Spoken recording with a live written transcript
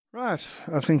Right,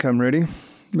 I think I'm ready.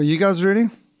 Are you guys ready?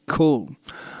 Cool.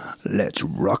 Let's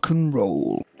rock and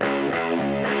roll.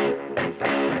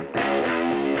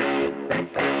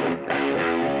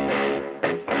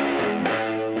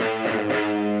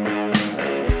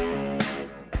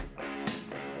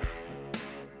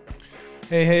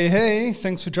 Hey, hey, hey,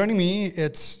 thanks for joining me.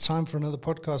 It's time for another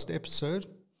podcast episode.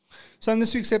 So in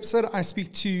this week's episode, I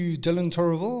speak to Dylan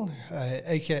Torraville,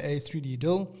 aka 3D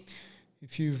Dill.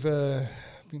 If you've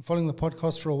been following the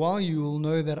podcast for a while, you will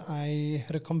know that I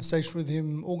had a conversation with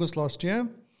him August last year.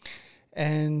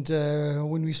 And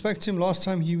when we spoke to him last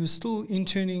time, he was still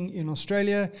interning in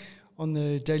Australia on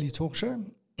the Daily Talk Show.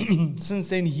 Since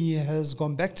then, he has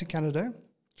gone back to Canada.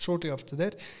 Shortly after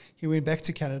that, he went back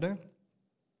to Canada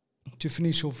to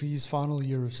finish off his final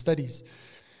year of studies.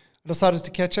 I decided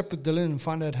to catch up with Dylan and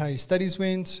find out how his studies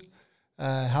went,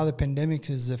 how the pandemic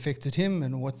has affected him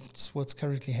and what's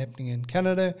currently happening in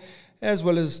Canada, as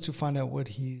well as to find out what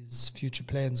his future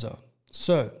plans are.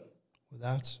 So,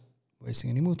 without wasting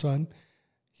any more time,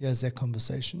 here's that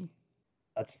conversation.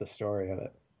 That's the story of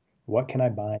it. What can I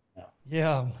buy now?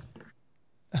 Yeah.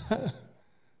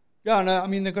 Yeah, no, I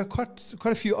mean, they've got quite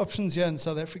a few options here in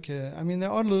South Africa. I mean, they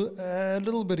are a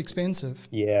little bit expensive.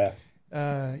 Yeah.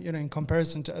 In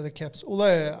comparison to other caps.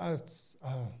 Although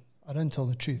I don't tell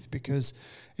the truth, because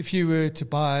if you were to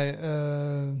buy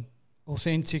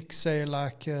authentic, say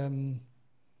like New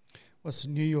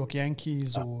York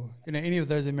Yankees or any of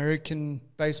those American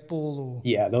baseball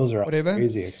or those are whatever,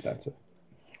 crazy expensive.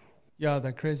 Yeah,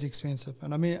 they're crazy expensive.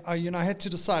 And I mean, I had to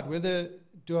decide whether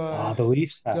do I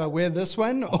wear this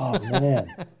one? Oh man.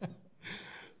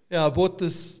 Yeah, I bought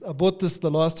this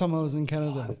the last time I was in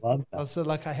Canada. I love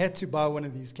that. I had to buy one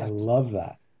of these caps. I love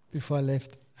that. Before I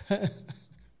left.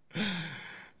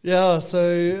 Yeah,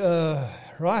 so,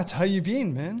 right, how you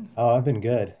been, man? Oh, I've been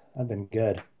good.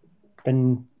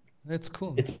 That's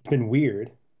cool. It's been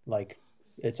weird. Like,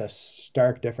 it's a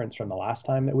stark difference from the last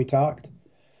time that we talked.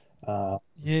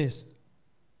 Yes.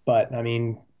 But, I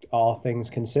mean, all things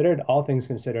considered,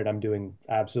 I'm doing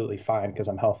absolutely fine because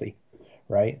I'm healthy,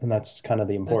 right? And that's kind of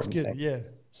the important thing. That's good, yeah.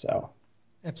 So.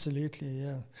 Absolutely,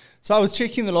 yeah. So I was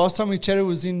checking, the last time we chatted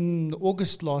was in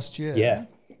August last year. Yeah.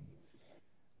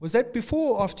 Was that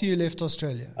before or after you left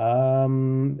Australia?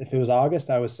 If it was August,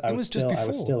 I was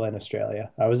still in Australia.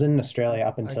 I was in Australia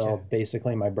up until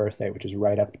basically my birthday, which is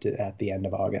right up to at the end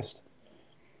of August.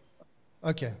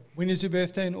 Okay. When is your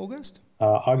birthday in August?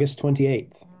 August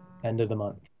 28th, end of the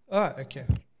month. Oh, okay.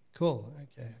 Cool.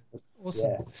 Okay.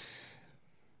 Awesome.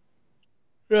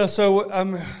 Yeah.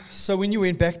 So when you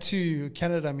went back to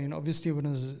Canada, I mean, obviously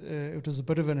it was a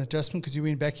bit of an adjustment because you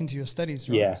went back into your studies,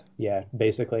 right? Yeah.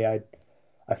 Basically, I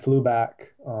flew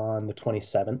back on the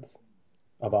 27th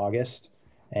of August,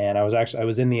 and I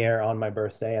was in the air on my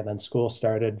birthday, and then school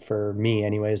started for me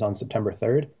anyways on September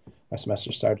 3rd. My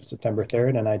semester started September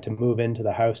 3rd, and I had to move into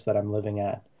the house that I'm living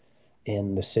at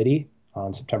in the city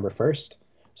on September 1st.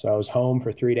 So I was home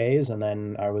for 3 days, and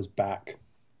then I was back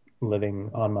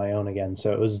living on my own again.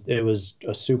 So it was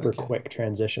a super quick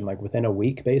transition. Like within a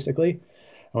week, basically,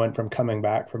 I went from coming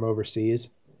back from overseas,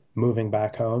 moving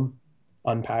back home,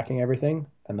 unpacking everything,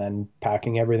 and then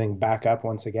packing everything back up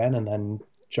once again, and then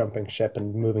jumping ship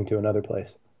and moving to another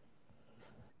place.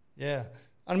 Yeah.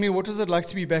 I mean, what was it like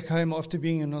to be back home after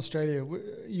being in Australia?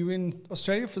 You were in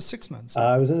Australia for 6 months?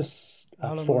 I was in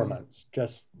 4 months.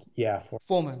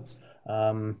 4 months.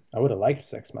 I would have liked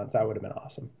 6 months. That would have been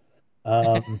awesome.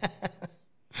 But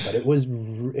it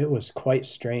was quite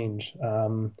strange.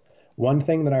 One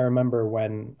thing that I remember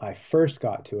when I first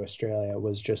got to Australia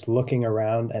was just looking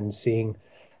around and seeing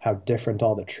how different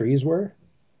all the trees were.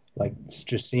 Like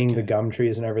just seeing the gum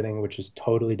trees and everything, which is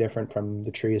totally different from the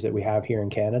trees that we have here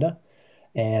in Canada.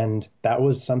 And that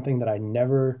was something that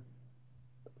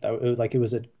it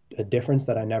was a difference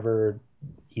that I never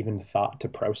even thought to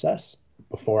process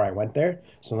before I went there.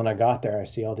 So when I got there, I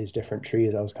see all these different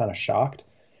trees. I was kind of shocked.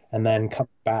 And then come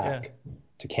back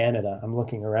to Canada, I'm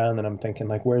looking around and I'm thinking,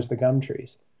 like, where's the gum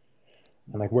trees?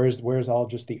 And like, where's all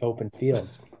just the open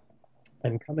fields?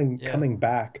 And coming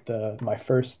back, my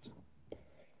first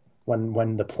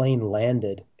when the plane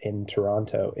landed in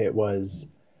Toronto, it was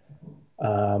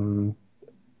an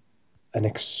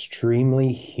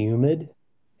extremely humid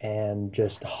and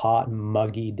just hot,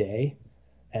 muggy day.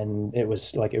 And it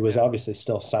was obviously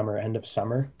still summer, end of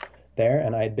summer there.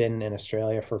 And I had been in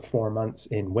Australia for 4 months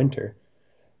in winter.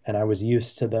 And I was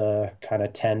used to the kind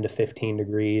of 10 to 15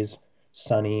 degrees,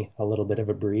 sunny, a little bit of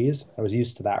a breeze. I was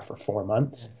used to that for 4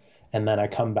 months. And then I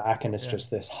come back and it's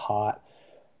just this hot,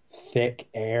 thick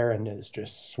air and it's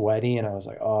just sweaty. And I was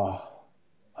like, oh,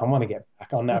 I want to get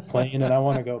back on that plane and I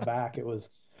want to go back. It was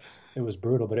it was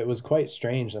brutal, but it was quite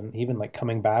strange. And even like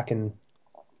coming back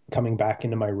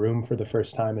into my room for the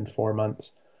first time in 4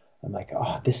 months, I'm like,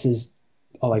 oh, this is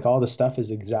like all the stuff is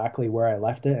exactly where I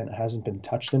left it, and it hasn't been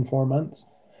touched in 4 months.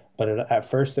 But at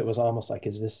first, it was almost like,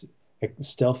 is this? It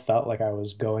still felt like I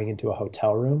was going into a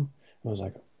hotel room. It was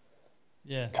like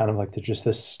Yeah. kind of like just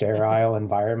this sterile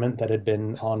environment that had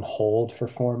been on hold for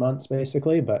 4 months,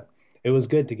 basically. But it was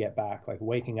good to get back. Like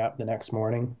waking up the next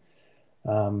morning,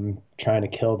 trying to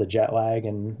kill the jet lag,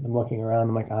 and I'm looking around.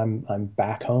 I'm like, I'm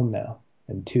back home now.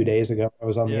 And 2 days ago, I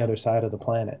was on the Yeah. other side of the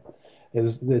planet.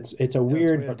 It's a Yeah, it's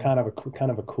weird but weird. Eh? kind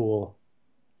of a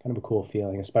cool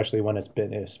feeling, especially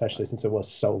since it was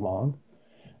so long,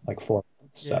 like 4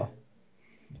 months. Yeah. So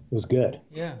it was good.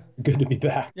 Yeah. Good to be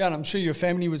back. Yeah, and I'm sure your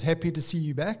family was happy to see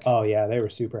you back. Oh yeah, they were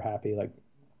super happy. Like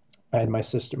I had my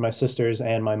sisters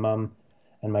and my mom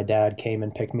and my dad came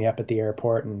and picked me up at the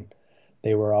airport, and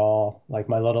they were all like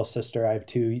my little sister. I have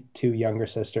two younger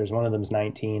sisters. One of them's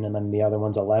 19 and then the other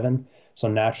one's 11. So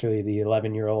naturally the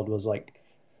 11-year-old was like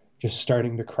just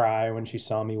starting to cry when she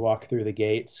saw me walk through the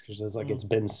gates because it was like Mm. it's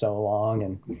been so long.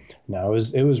 And no,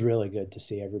 it was really good to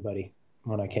see everybody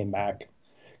when I came back,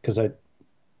 because I,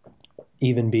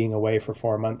 even being away for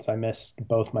 4 months, I missed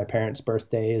both my parents'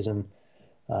 birthdays and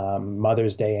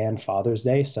Mother's Day and Father's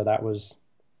Day. So that was,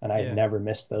 and I had Yeah. never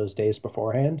missed those days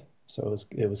beforehand. So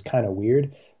it was kind of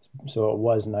weird. So it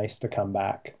was nice to come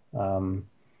back,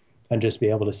 and just be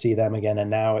able to see them again. And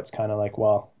now it's kind of like,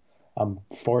 well, I'm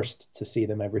forced to see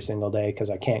them every single day because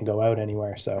I can't go out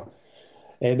anywhere. So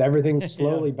everything's Yeah.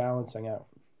 slowly balancing out.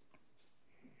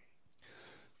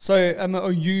 So,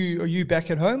 are you back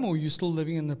at home, or are you still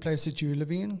living in the place that you were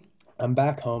living in? I'm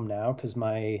back home now because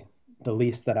the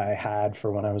lease that I had for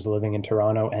when I was living in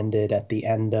Toronto ended at the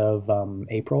end of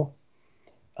April.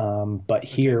 But Okay.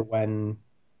 here, when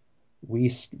we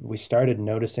started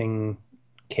noticing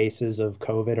cases of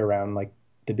COVID around like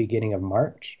the beginning of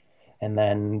March, and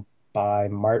then by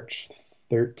March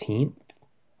 13th,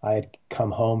 I had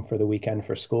come home for the weekend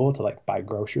for school to like buy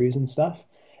groceries and stuff,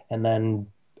 and then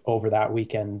over that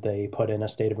weekend they put in a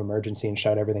state of emergency and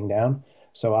shut everything down.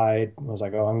 So I was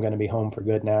like, oh, I'm going to be home for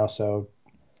good now. So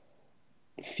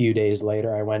a few days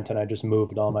later, I went and I just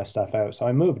moved all my stuff out. So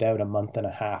I moved out a month and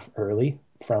a half early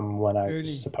from when I was Early.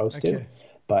 supposed to. Okay.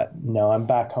 But no, I'm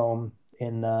back home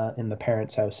in the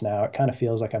parents' house now. It kind of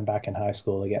feels like I'm back in high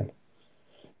school again,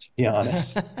 to be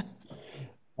honest.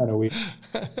 Kind of weird.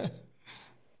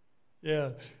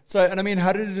 Yeah. So, and I mean,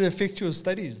 how did it affect your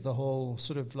studies, the whole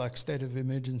sort of like state of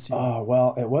emergency? Oh,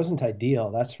 well, it wasn't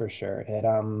ideal, that's for sure. It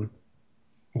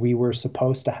we were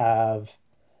supposed to have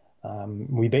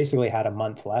we basically had a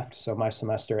month left, so my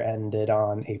semester ended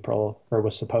on April, or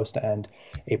was supposed to end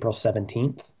April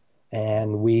 17th,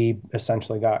 and we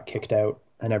essentially got kicked out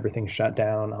and everything shut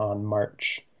down on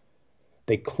March.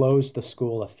 They closed the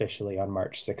school officially on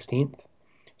March 16th,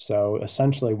 so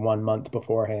essentially 1 month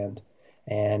beforehand.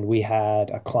 And we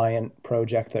had a client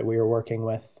project that we were working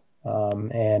with,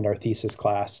 and our thesis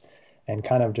class, and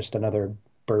kind of just another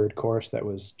bird course that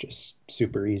was just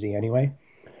super easy anyway.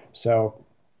 So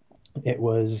it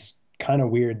was kind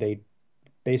of weird. They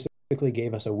basically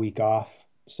gave us a week off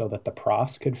so that the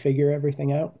profs could figure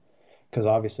everything out. Because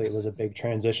obviously it was a big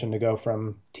transition to go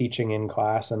from teaching in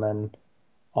class and then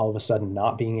all of a sudden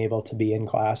not being able to be in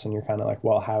class. And you're kind of like,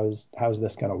 well, how's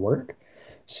this going to work?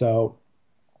 So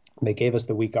they gave us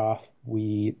the week off.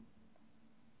 We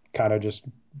kind of just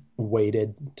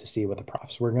waited to see what the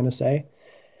profs were going to say.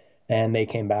 And they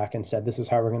came back and said, this is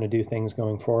how we're going to do things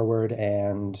going forward.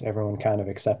 And everyone kind of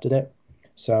accepted it.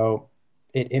 So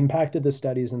it impacted the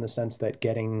studies in the sense that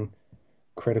getting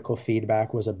critical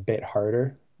feedback was a bit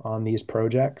harder on these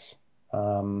projects,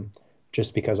 um,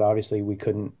 just because obviously we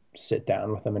couldn't sit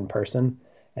down with them in person.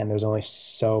 And there's only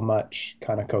so much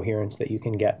kind of coherence that you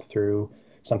can get through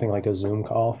something like a Zoom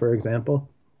call, for example.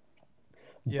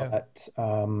 Yeah. But,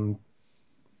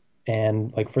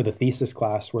 and like for the thesis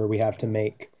class where we have to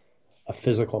make a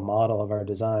physical model of our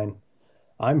design,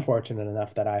 I'm fortunate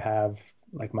enough that I have,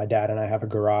 like, my dad and I have a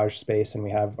garage space and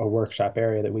we have a workshop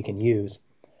area that we can use.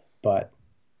 But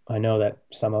I know that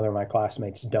some other of my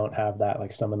classmates don't have that.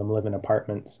 Like some of them live in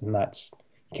apartments, and that's,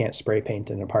 you can't spray paint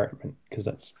an apartment because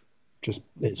it's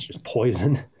just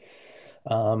poison.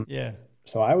 Um, Yeah.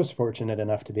 so I was fortunate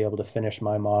enough to be able to finish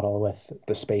my model with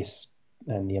the space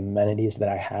and the amenities that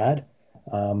I had.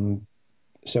 Um,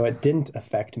 so it didn't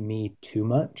affect me too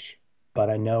much, but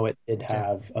I know it did Okay.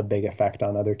 have a big effect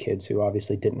on other kids who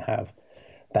obviously didn't have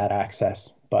that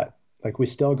access. But like we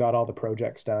still got all the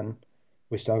projects done.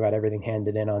 We still got everything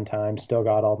handed in on time, still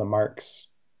got all the marks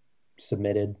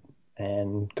submitted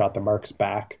and got the marks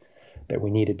back that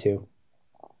we needed to.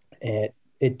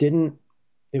 It didn't,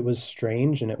 it was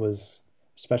strange, and it was,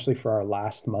 especially for our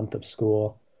last month of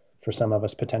school, for some of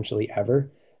us potentially ever,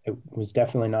 it was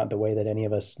definitely not the way that any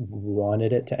of us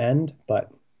wanted it to end.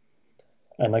 But,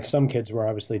 and like some kids were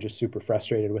obviously just super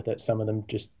frustrated with it. Some of them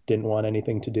just didn't want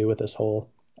anything to do with this whole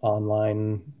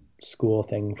online school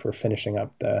thing for finishing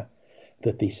up the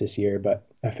thesis year. But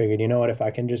I figured, you know what, if I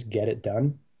can just get it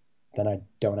done, then I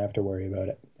don't have to worry about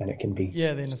it, and it can be,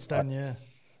 Yeah, then it's done. Yeah.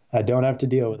 I don't have to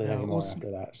deal with it Yeah. anymore Awesome.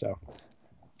 after that. So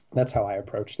that's how I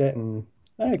approached it, and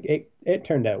it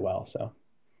turned out well. So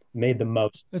made the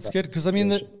most That's from good the because I mean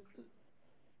situation.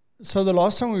 so the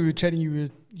last time we were chatting,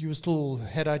 you were still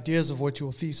had ideas of what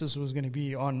your thesis was going to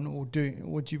be on or doing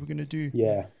what you were going to do.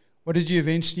 Yeah. What did you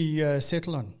eventually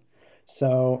settle on?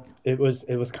 So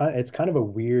it's kind of a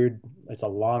weird, it's a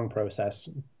long process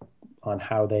on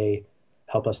how they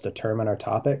help us determine our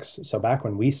topics. So back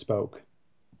when we spoke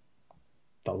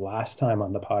the last time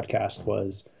on the podcast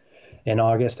was in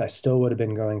August, I still would have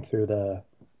been going through the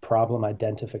problem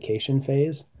identification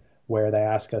phase where they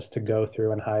ask us to go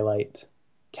through and highlight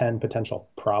 10 potential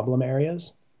problem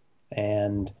areas.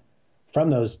 And from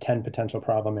those 10 potential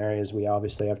problem areas, we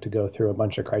obviously have to go through a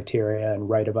bunch of criteria and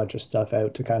write a bunch of stuff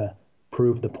out to kind of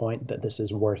prove the point that this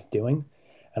is worth doing.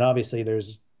 And obviously,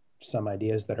 there's some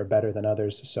ideas that are better than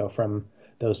others. So, from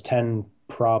those 10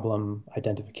 problem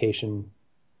identification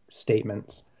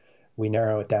statements, we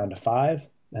narrow it down to five,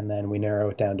 and then we narrow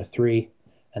it down to three.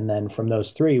 And then from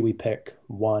those three, we pick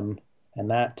one. And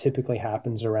that typically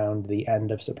happens around the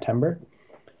end of September.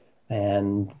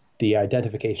 And the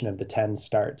identification of the 10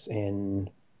 starts in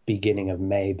beginning of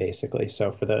May, basically.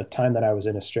 So for the time that I was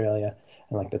in Australia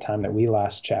and like the time that we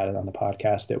last chatted on the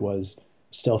podcast, it was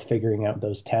still figuring out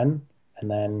those 10.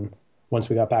 And then once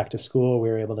we got back to school, we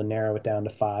were able to narrow it down to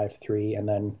five, three, and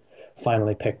then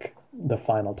finally pick the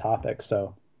final topic.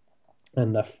 So,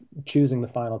 and choosing the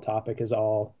final topic is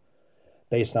all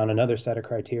based on another set of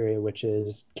criteria, which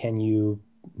is, can you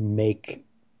make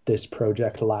this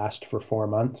project last for 4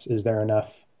 months? Is there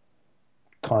enough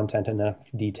content, enough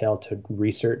detail to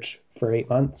research for 8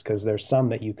 months? Because there's some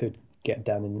that you could get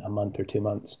done in a month or 2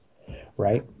 months,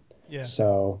 right? Yeah.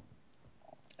 So,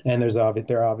 and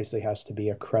there obviously has to be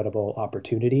a credible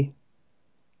opportunity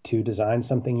to design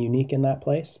something unique in that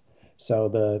place. So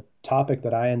the topic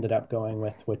that I ended up going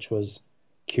with, which was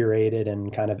curated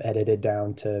and kind of edited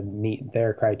down to meet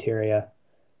their criteria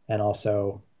and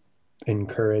also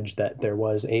encourage that there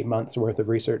was 8 months worth of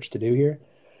research to do here,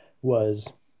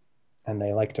 was, and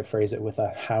they like to phrase it with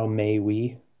a how may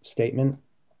we statement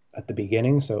at the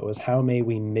beginning. So it was, how may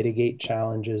we mitigate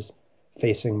challenges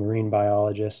facing marine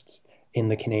biologists in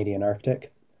the Canadian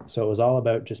Arctic? So it was all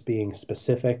about just being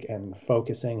specific and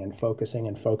focusing and focusing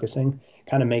and focusing,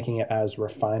 kind of making it as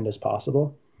refined as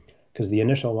possible. Because the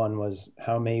initial one was,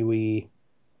 how may we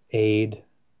aid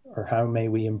or how may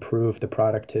we improve the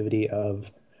productivity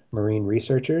of marine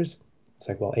researchers? It's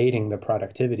like, well, aiding the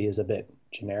productivity is a bit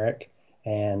generic.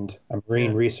 And a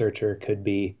marine Yeah. researcher could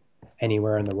be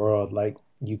anywhere in the world. Like,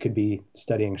 you could be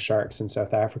studying sharks in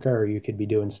South Africa, or you could be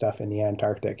doing stuff in the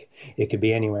Antarctic. It could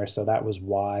be anywhere. So that was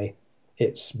why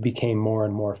it became more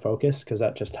and more focused, because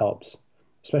that just helps,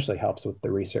 especially helps with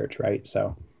the research, right?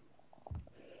 So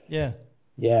Yeah.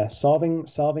 yeah, solving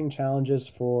challenges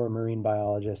for marine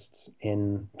biologists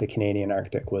in the Canadian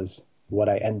Arctic was what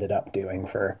I ended up doing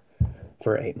for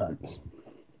 8 months.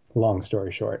 Long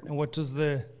story short. And what was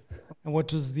the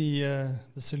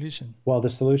solution? Well, the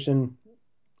solution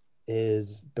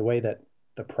is, the way that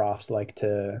the profs like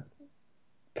to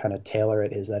kind of tailor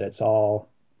it is that it's all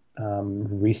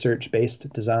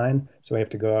research-based design. So we have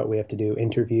to go out, we have to do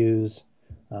interviews,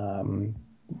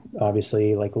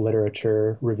 obviously like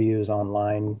literature reviews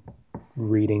online,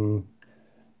 reading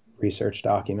research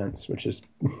documents, which is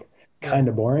kind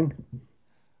of boring.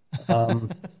 But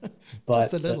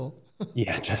Just a little.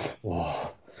 yeah, just,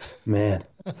 oh man.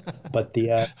 But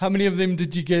How many of them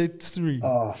did you get through?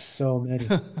 oh, so many,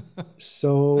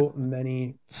 so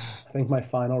many. I think my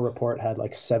final report had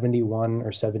like 71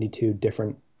 or 72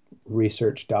 different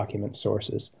research document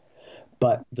sources.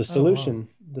 But Oh wow.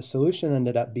 the solution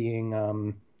ended up being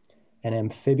an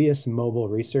amphibious mobile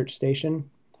research station,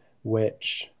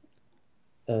 which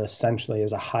essentially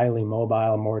is a highly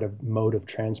mobile mode of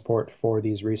transport for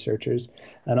these researchers.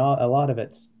 And a lot of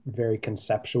it's very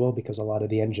conceptual, because a lot of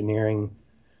the engineering,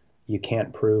 you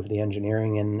can't prove the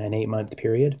engineering in an 8 month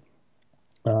period.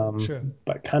 Sure.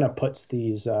 But kind of puts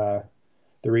the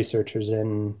researchers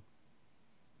in,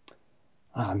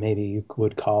 maybe you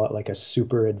would call it like a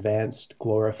super advanced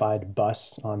glorified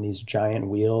bus on these giant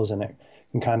wheels, and it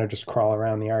can kind of just crawl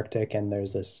around the Arctic. And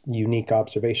there's this unique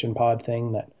observation pod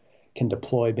thing that can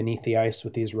deploy beneath the ice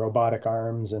with these robotic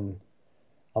arms, and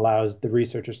allows the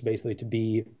researchers basically to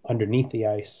be underneath the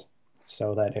ice,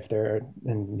 so that if they're,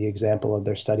 in the example of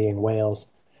they're studying whales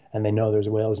and they know there's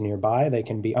whales nearby, they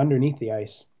can be underneath the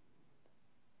ice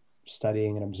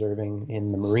studying and observing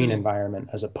in the marine environment,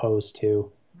 as opposed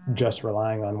to just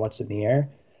relying on what's in the air.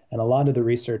 And a lot of the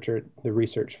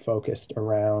research focused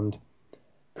around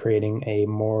creating a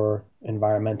more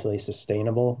environmentally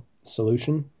sustainable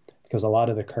solution, because a lot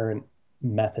of the current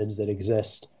methods that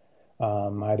exist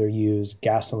either use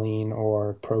gasoline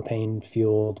or propane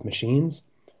fueled machines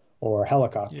or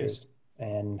helicopters. Yes.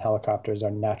 And helicopters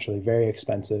are naturally very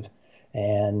expensive,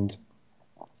 and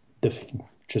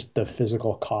just the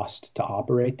physical cost to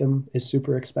operate them is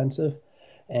super expensive.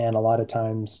 And a lot of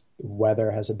times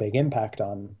weather has a big impact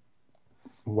on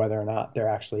whether or not they're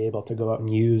actually able to go out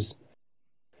and use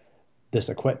this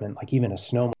equipment. Like even a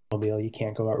snowmobile, you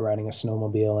can't go out riding a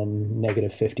snowmobile in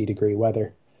negative 50-degree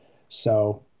weather.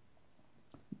 So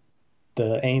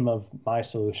the aim of my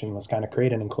solution was kind of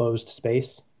create an enclosed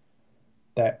space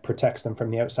that protects them from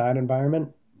the outside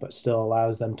environment, but still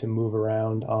allows them to move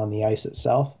around on the ice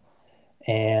itself,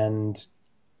 and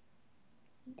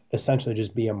essentially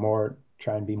just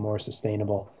try and be more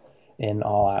sustainable in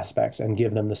all aspects, and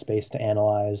give them the space to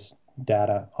analyze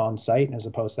data on site, as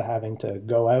opposed to having to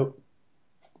go out,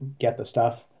 get the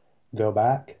stuff, go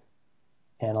back,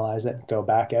 analyze it, go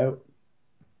back out,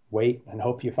 wait and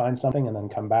hope you find something, and then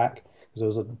come back.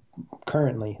 Because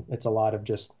currently it's a lot of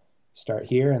just start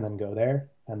here and then go there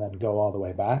and then go all the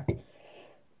way back.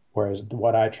 Whereas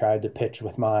what I tried to pitch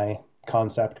with my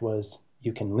concept was,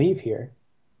 you can leave here,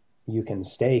 you can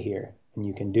stay here, and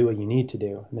you can do what you need to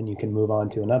do. And then you can move on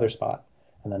to another spot,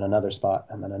 and then another spot,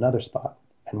 and then another spot.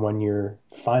 And when you're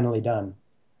finally done,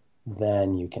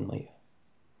 then you can leave.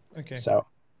 Okay. So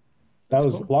that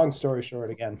was cool. Long story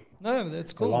short again. No,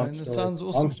 that's cool, man. That sounds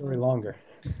awesome. Long story longer.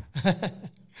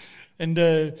 And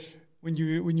when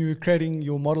you were creating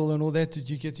your model and all that, did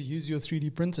you get to use your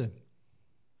 3D printer?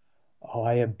 Oh,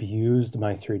 I abused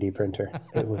my 3D printer.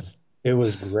 It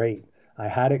was great. I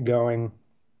had it going.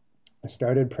 I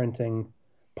started printing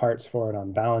parts for it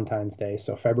on Valentine's Day.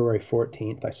 So February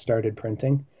 14th, I started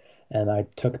printing, and I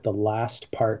took the last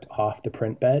part off the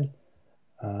print bed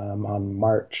on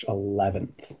March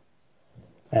 11th.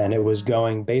 And it was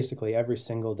going basically every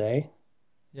single day.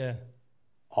 Yeah.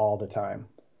 All the time.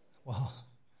 Wow.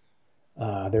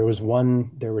 There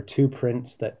were 2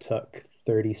 prints that took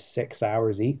 36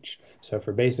 hours each. So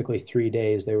for basically 3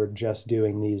 days, they were just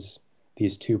doing these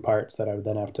 2 parts that I would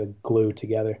then have to glue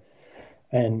together.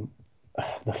 And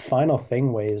the final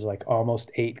thing weighs like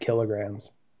almost 8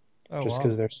 kilograms. Oh, just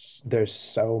because there's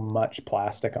so much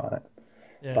plastic on it.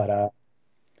 Yeah. But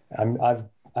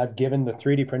I've given the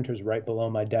 3D printers right below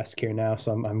my desk here now,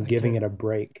 so I'm giving it a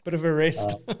break. Bit of a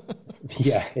rest.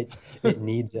 Yeah, it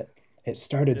needs it. It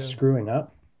started screwing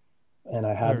up, and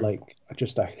I had like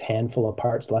just a handful of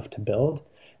parts left to build,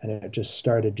 and it just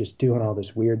started just doing all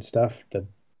this weird stuff.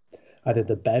 Either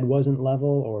the bed wasn't level,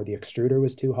 or the extruder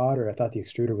was too hot, or I thought the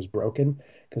extruder was broken,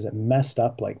 because it messed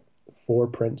up like 4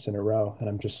 prints in a row. And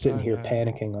I'm just sitting here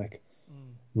panicking like,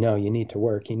 no, you need to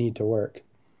work. I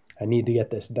need to get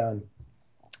this done.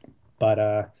 But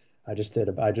I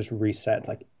just reset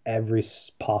like every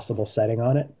possible setting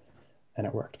on it, and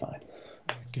it worked fine.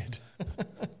 Good.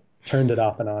 Turned it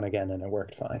off and on again, and it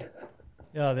worked fine.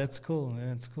 Yeah, that's cool.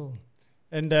 That's cool.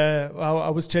 And I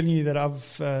was telling you that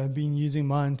I've been using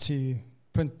mine to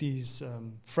print these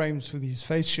frames for these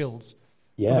face shields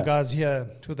for the guys here,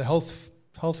 for the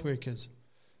health workers.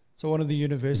 So one of the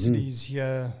universities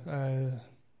here,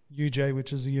 UJ,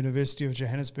 which is the University of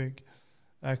Johannesburg,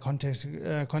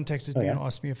 contacted me and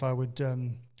asked me if I would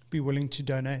be willing to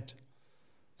donate.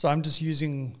 So I'm just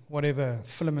using whatever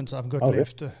filaments I've got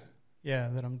left.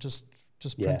 That I'm just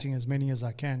printing as many as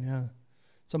I can. Yeah.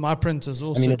 So my print is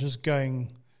also just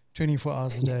going 24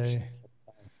 hours a day,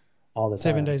 all the time,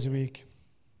 7 days a week.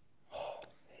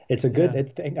 It's a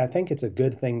good. I think it's a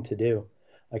good thing to do.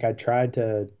 Like I tried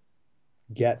to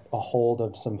get a hold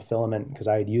of some filament because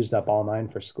I had used up all mine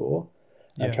for school.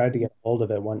 I tried to get a hold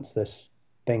of it once this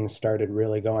thing started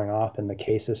really going off and the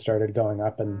cases started going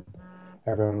up, and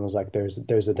everyone was like,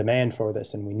 there's a demand for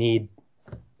this, and we need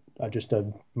just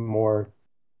a more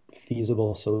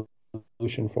feasible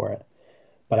solution for it.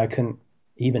 But I couldn't,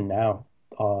 even now,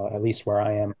 at least where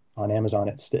I am on Amazon,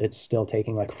 it's still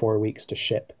taking like 4 weeks to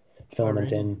ship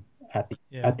filament in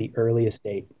at the earliest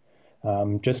date,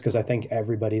 just because I think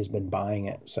everybody's been buying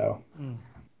it. So,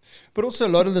 but also a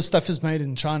lot of the stuff is made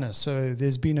in China, so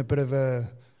there's been a bit of a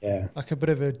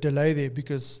delay there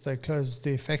because they closed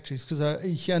their factories. Because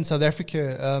here in South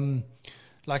Africa,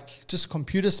 like just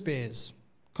computer spares,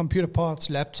 computer parts,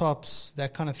 laptops,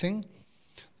 that kind of thing.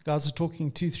 The guys are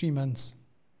talking 2-3 months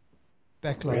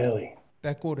backlog. Really?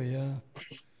 Back order, yeah.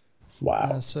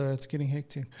 Wow. So it's getting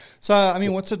hectic. So, I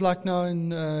mean, what's it like now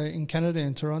in Canada,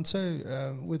 in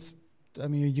Toronto?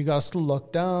 You guys still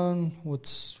locked down? What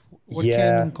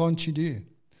can and can't you do?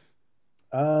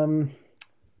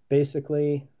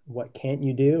 Basically, what can't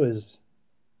you do is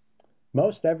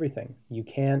most everything. You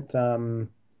can't,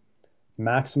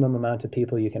 maximum amount of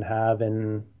people you can have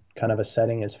in kind of a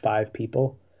setting is 5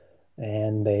 people,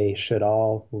 and they should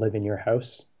all live in your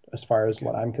house, as far as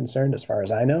what I'm concerned, as far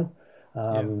as I know.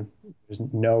 There's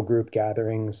no group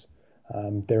gatherings.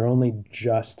 They're only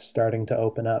just starting to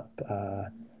open up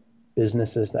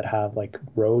businesses that have like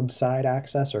roadside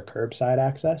access or curbside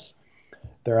access.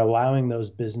 They're allowing those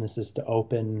businesses to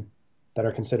open that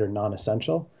are considered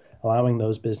non-essential, allowing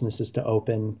those businesses to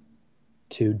open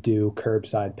to do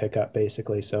curbside pickup,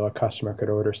 basically. So a customer could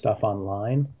order stuff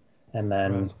online, and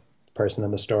then the person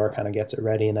in the store kind of gets it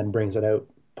ready and then brings it out,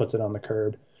 puts it on the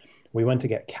curb. We went to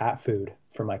get cat food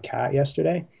for my cat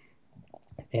yesterday,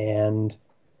 and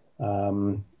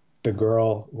the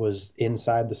girl was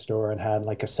inside the store and had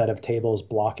like a set of tables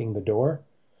blocking the door.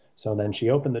 So then she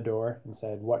opened the door and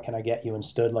said, "What can I get you?" and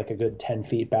stood like a good 10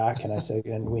 feet back. And I said,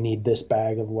 "And we need this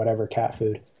bag of whatever cat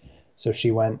food." So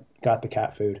she went, got the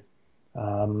cat food.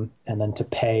 And then to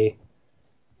pay,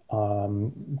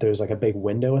 there's like a big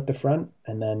window at the front,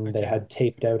 and then they had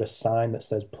taped out a sign that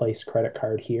says "Place credit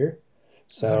card here."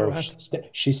 So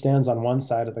she stands on one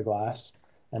side of the glass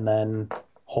and then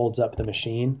holds up the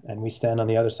machine, and we stand on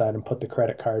the other side and put the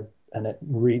credit card, and it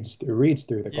reads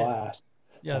through the glass.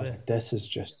 Yeah, this is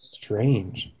just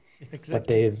strange. Exactly. But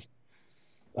they've,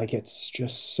 like, it's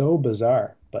just so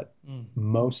bizarre. But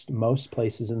most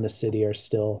places in the city are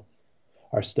still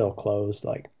closed.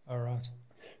 Like, all right,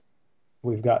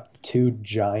 we've got 2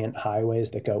 giant highways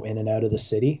that go in and out of the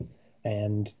city,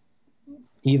 and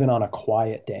even on a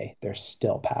quiet day, they're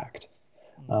still packed.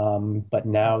 But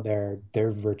now they're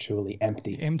virtually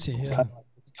empty. It's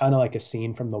kind of like a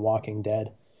scene from The Walking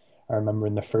Dead. I remember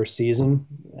in the first season,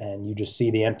 and you just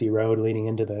see the empty road leading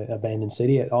into the abandoned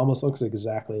city. It almost looks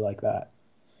exactly like that.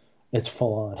 It's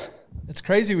full on. It's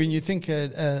crazy when you think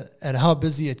at how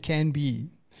busy it can be,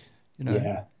 you know.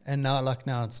 Yeah. And now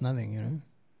it's nothing, you know.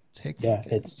 It's hectic.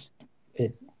 Yeah,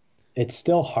 it's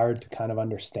still hard to kind of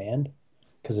understand,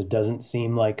 because it doesn't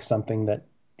seem like something that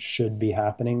should be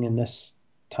happening in this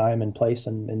time and place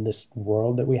and in this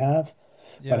world that we have.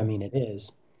 Yeah. But I mean, it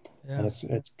is. Yeah. And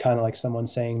it's kind of like someone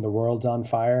saying the world's on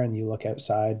fire, and you look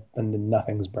outside and then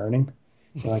nothing's burning.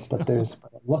 You're like, but it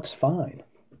looks fine.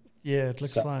 Yeah, it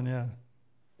looks fine, yeah.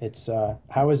 It's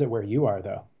how is it where you are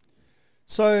though?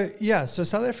 So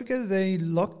South Africa, they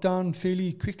locked down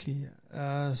fairly quickly.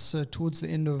 So towards the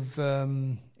end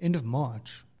of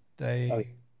March, they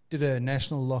did a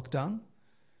national lockdown,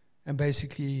 and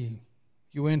basically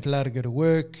you weren't allowed to go to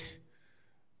work.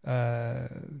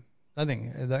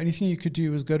 Nothing. The only thing you could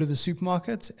do was go to the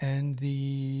supermarket and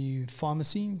the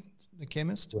pharmacy, the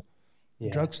chemist, the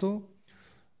drugstore.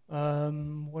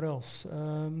 What else?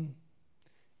 And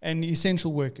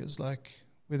essential workers, like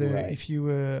if you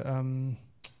were,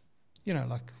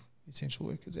 like essential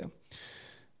workers,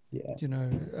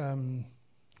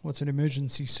 what's an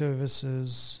emergency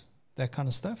services, that kind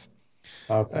of stuff.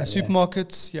 Okay,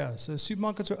 supermarkets, so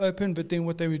supermarkets were open, but then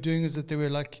what they were doing is that they were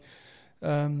like,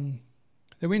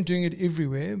 they weren't doing it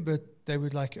everywhere, but they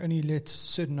would like only let a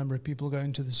certain number of people go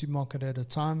into the supermarket at a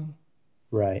time.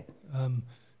 Right.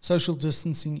 Social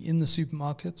distancing in the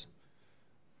supermarket.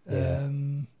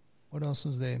 What else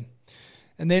was there?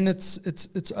 And then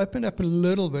it's opened up a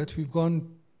little bit. We've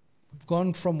gone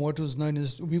from what was known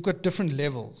as, we've got different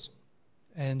levels,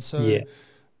 and so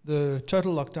the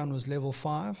total lockdown was level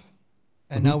 5,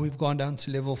 and now we've gone down to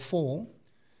level 4,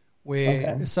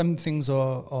 where some things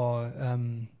are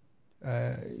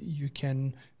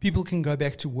people can go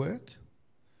back to work.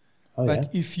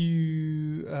 But if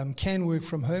you can work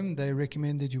from home, they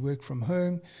recommend that you work from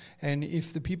home. And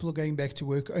if the people are going back to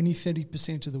work, only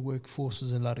 30% of the workforce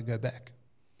is allowed to go back.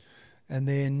 And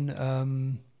then,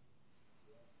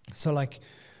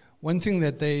 one thing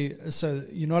that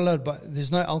you're not allowed,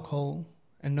 there's no alcohol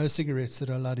and no cigarettes that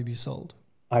are allowed to be sold.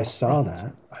 I saw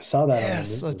that.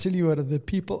 Yes, I tell you what, the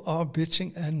people are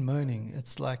bitching and moaning.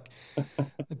 It's like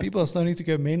the people are starting to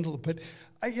go mental. But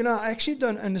I actually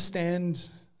don't understand.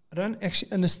 I don't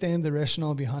actually understand the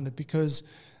rationale behind it, because,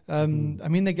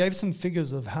 they gave some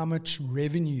figures of how much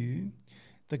revenue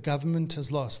the government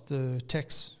has lost, the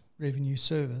tax revenue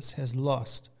service has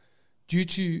lost, due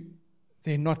to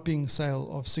there not being sale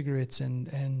of cigarettes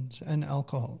and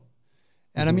alcohol.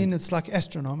 And I mean, it's like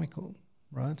astronomical,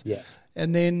 right? Yeah.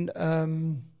 And then,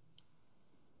 and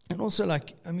also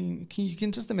like, I mean, you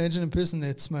can just imagine a person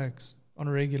that smokes on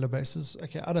a regular basis.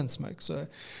 Okay, I don't smoke, so,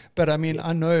 but I mean,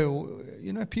 I know,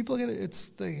 people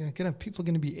people are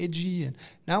going to be edgy, and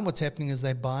now what's happening is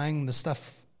they're buying the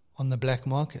stuff on the black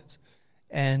market,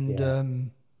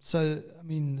 and so I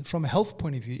mean, from a health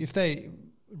point of view, if they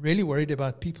really worried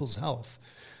about people's health,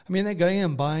 I mean, they're going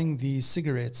and buying these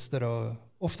cigarettes that are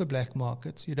off the black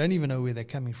market. You don't even know where they're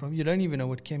coming from. You don't even know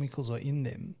what chemicals are in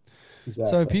them.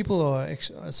 Exactly. So people are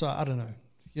actually, so I don't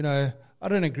know, I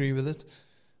don't agree with it.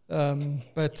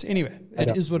 But anyway,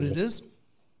 it is what it is.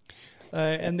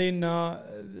 And then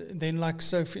like,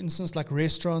 so for instance, like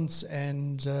restaurants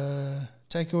and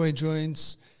takeaway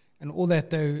joints and all that,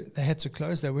 they had to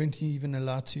close. They weren't even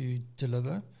allowed to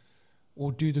deliver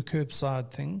or do the curbside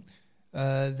thing.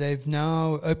 They've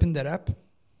now opened that up.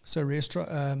 So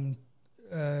restaurants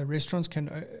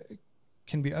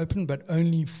can be open, but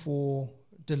only for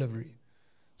delivery.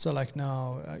 So like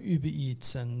now Uber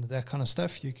Eats and that kind of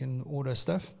stuff, you can order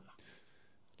stuff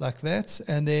like that.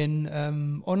 And then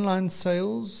online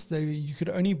sales, you could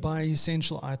only buy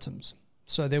essential items.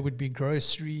 So there would be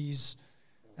groceries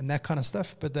and that kind of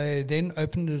stuff. But they then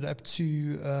opened it up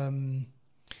to,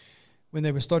 when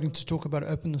they were starting to talk about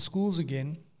open the schools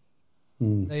again,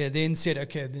 they then said,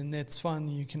 okay, then that's fine.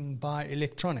 You can buy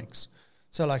electronics.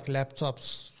 So like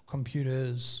laptops,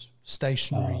 computers,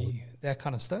 stationery, that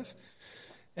kind of stuff.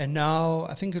 And now,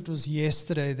 I think it was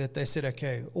yesterday that they said,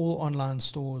 okay, all online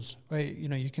stores,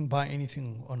 you can buy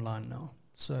anything online now.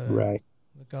 So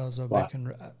the guys are back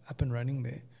and up and running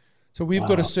there. So we've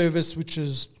got a service which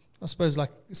is, I suppose,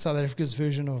 like South Africa's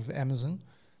version of Amazon.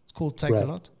 It's called Take A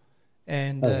Lot.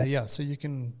 And so you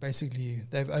can basically,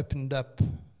 they've opened up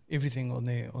everything on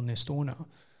their store now.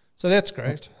 So that's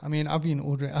great. I mean, I've been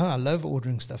ordering. I love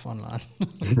ordering stuff online.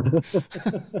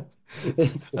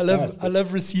 I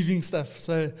love receiving stuff.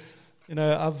 So,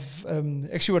 I've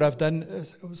actually what I've done.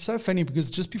 It was so funny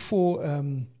because just before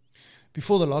the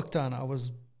lockdown, I was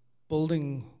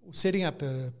setting up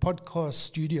a podcast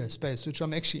studio space, which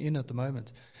I'm actually in at the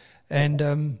moment.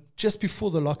 And just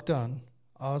before the lockdown,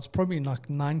 I was probably like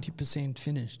 90%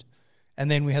 finished,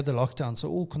 and then we had the lockdown. So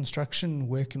all construction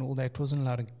work and all that wasn't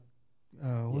allowed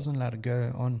to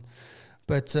go on,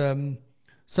 but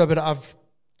I've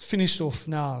finished off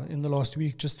now in the last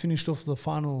week. Just finished off the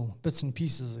final bits and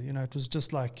pieces. It was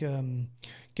just like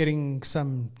getting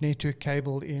some network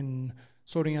cable in,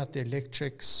 sorting out the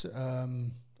electrics.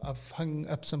 I've hung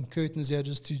up some curtains here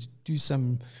just to do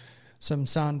some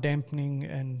sound dampening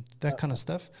and that kind of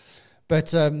stuff. But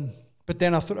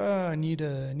then I thought, I need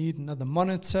another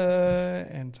monitor,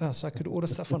 and so I could order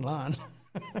stuff online.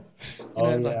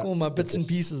 Like all my bits and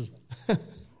pieces.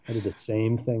 I did the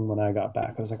same thing when I got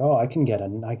back. I was like, I can get a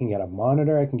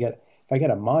monitor. If I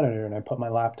get a monitor and I put my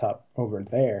laptop over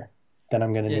there, then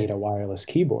I'm going to need a wireless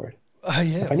keyboard.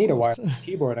 If I need a wireless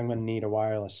keyboard, I'm going to need a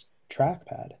wireless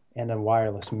trackpad and a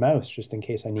wireless mouse just in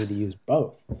case I need to use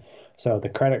both. So the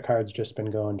credit card's just been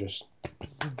going it's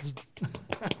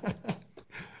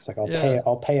like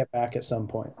I'll pay it back at some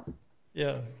point.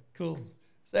 Yeah, cool.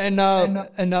 And now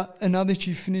that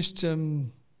you've finished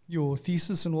your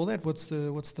thesis and all that, what's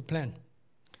the plan?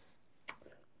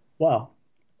 Well,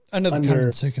 under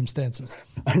current circumstances.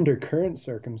 Under current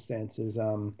circumstances,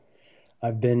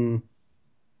 I've been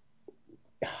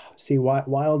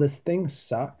while this thing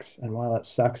sucks, and while it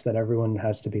sucks that everyone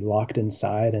has to be locked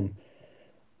inside and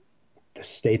the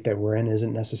state that we're in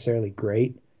isn't necessarily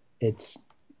great, it's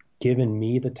given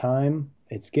me the time.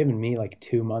 It's given me like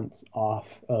 2 months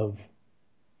off of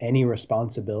any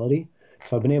responsibility.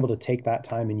 So I've been able to take that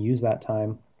time and use that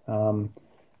time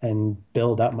and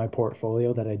build up my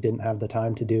portfolio that I didn't have the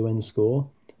time to do in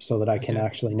school, so that I can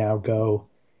actually now go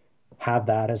have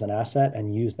that as an asset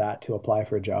and use that to apply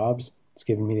for jobs. It's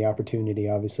given me the opportunity,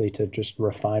 obviously, to just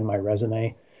refine my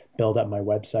resume, build up my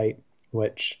website,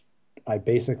 which I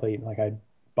basically, I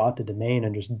bought the domain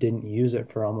and just didn't use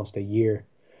it for almost a year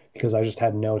because I just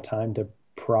had no time to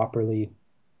properly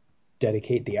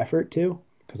dedicate the effort to,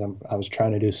 because I was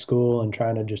trying to do school and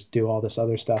trying to just do all this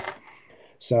other stuff.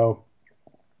 So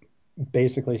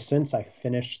basically, since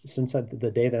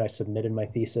the day that I submitted my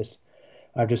thesis,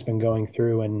 I've just been going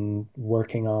through and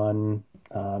working on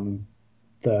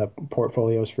the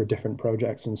portfolios for different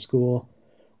projects in school,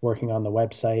 working on the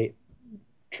website,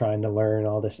 trying to learn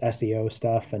all this SEO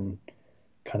stuff and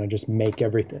kind of just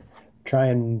try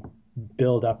and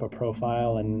build up a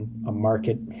profile and a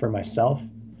market for myself,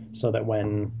 so that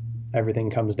when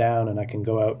everything comes down and I can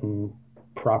go out and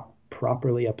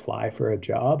properly apply for a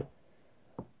job,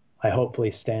 I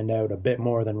hopefully stand out a bit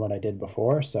more than what I did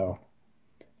before. So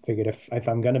figured if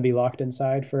I'm going to be locked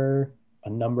inside for a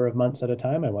number of months at a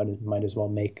time, I might as well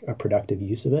make a productive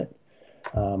use of it.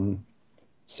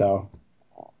 So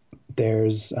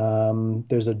there's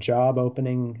a job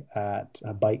opening at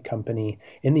a bike company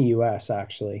in the U.S.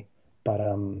 actually, but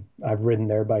I've ridden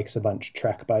their bikes a bunch,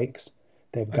 Trek bikes.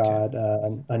 They've Okay. got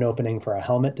an opening for a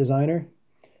helmet designer,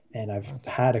 and I've Right.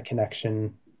 had a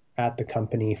connection at the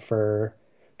company for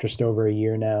just over a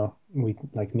year now. We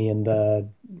like me and the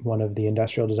one of the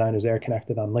industrial designers there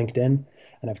connected on LinkedIn,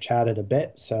 and I've chatted a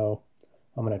bit. So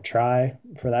I'm gonna try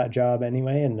for that job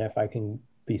anyway, and if I can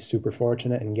be super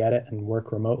fortunate and get it and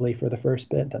work remotely for the first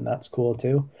bit, then that's cool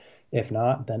too. If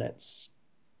not, then it's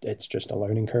just a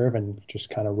learning curve and just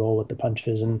kind of roll with the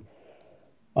punches and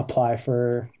apply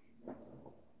for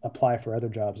apply for other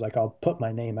jobs. Like I'll put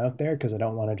my name out there because I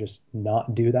don't want to just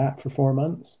not do that for 4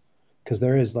 months. Because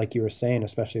there is, like you were saying,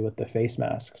 especially with the face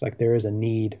masks, like there is a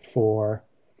need for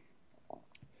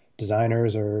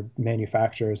designers or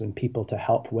manufacturers and people to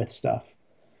help with stuff.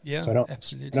 Yeah, So I don't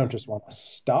absolutely. just want to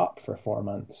stop for 4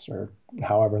 months or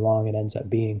however long it ends up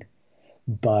being.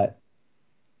 But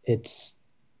it's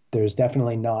there's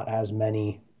definitely not as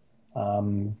many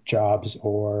jobs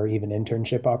or even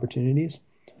internship opportunities.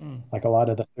 Mm. Like a lot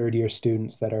of the third year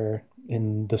students that are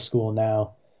in the school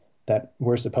now that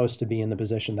were supposed to be in the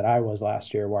position that I was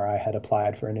last year, where I had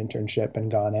applied for an internship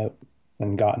and gone out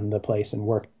and gotten the place and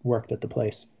worked at the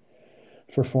place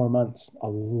for 4 months. A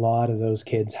lot of those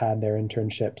kids had their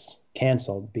internships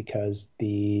canceled because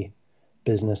the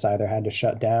business either had to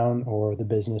shut down or the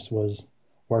business was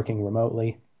working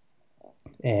remotely,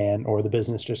 and or the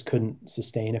business just couldn't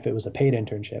sustain. If it was a paid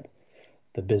internship,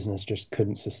 the business just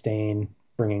couldn't sustain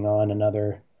bringing on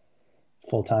another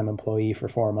full-time employee for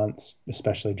 4 months,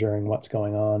 especially during what's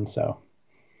going on. So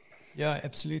Yeah,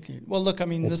 absolutely. Well, look, I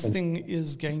mean, it's this been, thing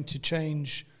is going to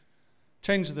change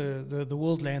the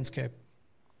world landscape,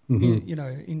 mm-hmm.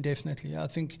 indefinitely. I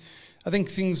think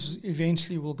things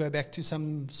eventually will go back to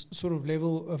some sort of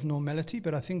level of normality,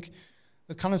 but I think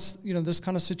the kind of this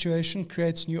kind of situation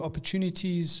creates new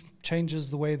opportunities, changes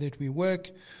the way that we work,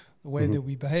 the way Mm-hmm. that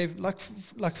we behave. Like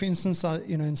for instance,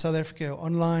 in South Africa,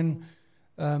 online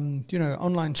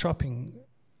shopping.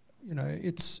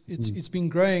 It's been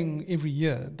growing every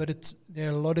year, but there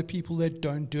are a lot of people that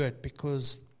don't do it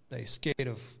because they're scared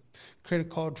of credit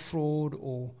card fraud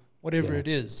or whatever Yeah. it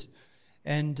is.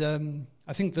 And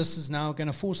I think this is now going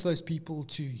to force those people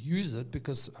to use it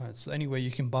because it's the only way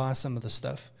you can buy some of the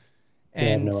stuff. They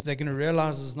have And no, they're going to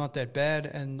realize it's not that bad.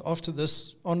 And after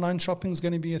this, online shopping is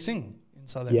going to be a thing in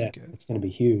South yeah, Africa, it's going to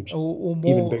be huge, or even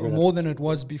more or bigger than more than it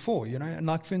was before. And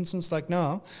like for instance, like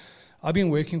now, I've been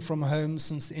working from home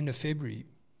since the end of February,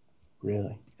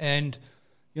 really. and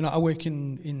I work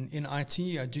in IT.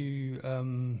 I do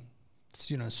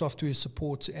software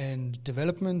support and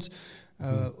development.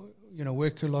 Mm-hmm.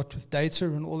 Work a lot with data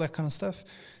and all that kind of stuff.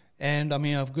 And I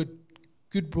mean, I've got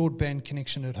good broadband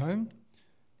connection at home,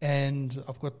 and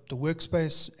I've got the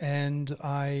workspace, and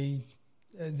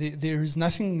there is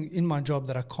nothing in my job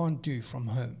that I can't do from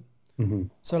home. Mm-hmm.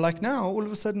 So like now, all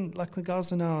of a sudden, like the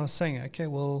guys are now saying, okay,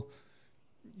 well,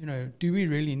 do we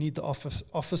really need the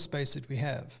office space that we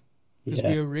have? Because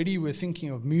Yeah. we already were thinking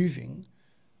of moving,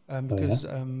 Oh yeah. because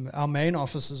our main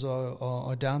offices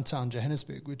are downtown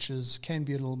Johannesburg, which can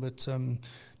be a little bit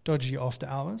dodgy after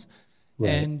hours. Right.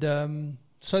 And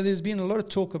so there's been a lot of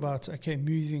talk about, okay,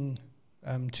 moving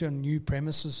to a new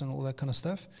premises and all that kind of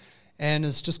stuff. And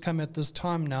it's just come at this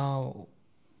time now,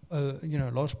 a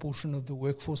large portion of the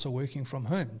workforce are working from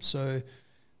home. So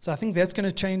I think that's going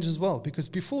to change as well, because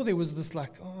before there was this a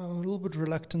little bit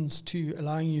reluctance to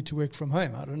allowing you to work from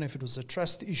home. I don't know if it was a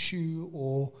trust issue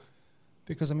or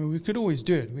because, I mean, we could always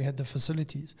do it. We had the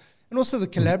facilities. And also the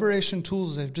collaboration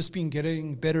tools have just been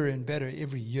getting better and better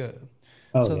every year.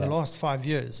 Oh So the yeah. last 5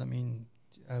 years, I mean,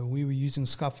 we were using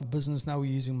Skype for Business. Now we're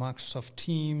using Microsoft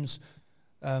Teams.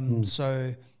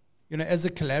 So, as a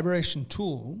collaboration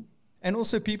tool, and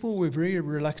also people were very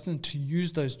reluctant to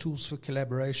use those tools for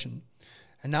collaboration.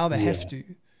 And now they have Yeah.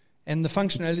 to. And the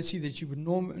functionality that you would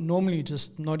normally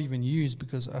just not even use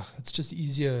because it's just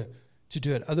easier to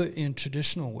do it in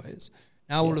traditional ways.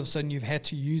 Now all Yeah. of a sudden you've had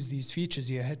to use these features.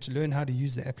 You had to learn how to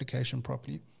use the application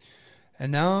properly.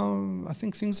 And now I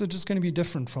think things are just going to be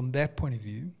different from that point of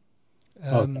view.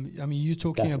 Oh, I mean, you're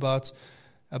talking definitely.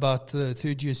 about the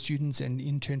third year students and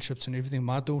internships and everything.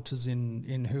 My daughter's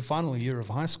in her final year of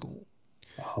high school.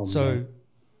 Oh man.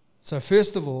 So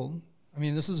first of all, I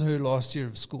mean, this is her last year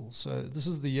of school. So this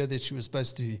is the year that she was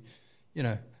supposed to,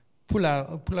 pull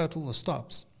out all the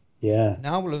stops. Yeah.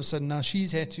 Now all of a sudden, now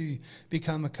she's had to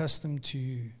become accustomed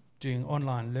to doing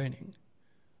online learning,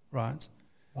 right?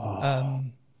 Oh,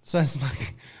 So it's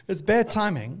like, it's bad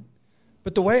timing.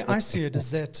 But the way I see it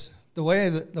is that the way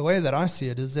that I see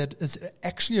it is that it's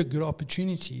actually a good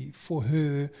opportunity for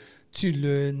her to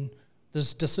learn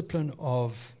this discipline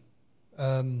of,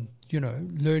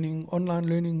 learning, online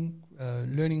learning,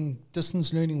 learning,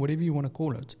 distance learning, whatever you want to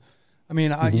call it. I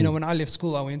mean, when I left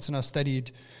school, I went and I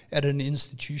studied at an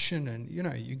institution, and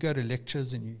you go to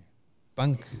lectures and you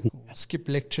bunk or skip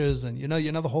lectures, and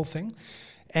the whole thing.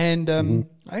 And I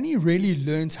only really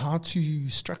learned how to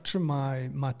structure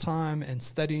my time and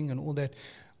studying and all that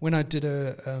when I did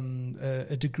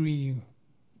a degree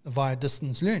via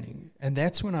distance learning. And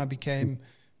that's when I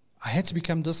had to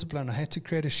become disciplined. I had to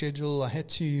create a schedule. I had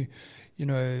to, get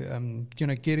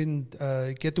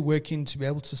the work in to be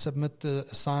able to submit the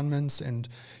assignments and,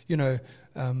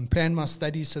 plan my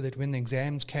studies so that when the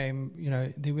exams came,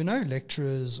 there were no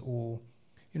lecturers or,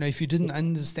 if you didn't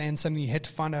you had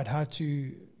to find out how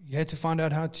to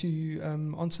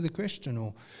answer the question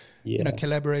or,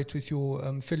 collaborate with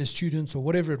your fellow students or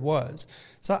whatever it was.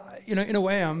 So, in a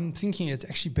way, I'm thinking it's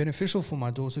actually beneficial for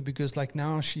my daughter because, like,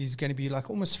 now she's going to be, like,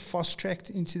 almost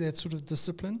fast-tracked into that sort of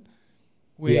discipline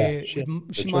where she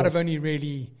might have only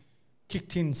really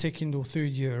kicked in second or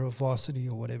third year of varsity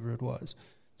or whatever it was.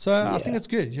 So I think it's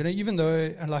good, even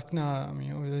though, like, now,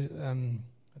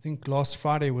 I think last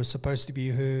Friday was supposed to be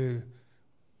her,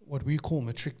 what we call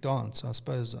matric dance. I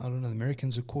suppose, I don't know, the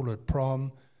Americans would call it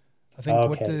prom. I think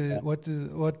what did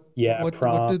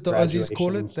the Aussies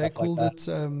call it? They called it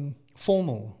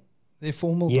formal. Their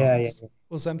formal dance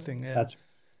or something. Yeah.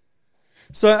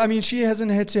 So I mean, she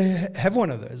hasn't had to have one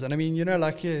of those. And I mean,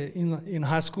 like in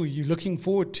high school, you're looking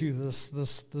forward to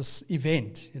this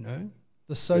event,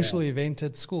 the social event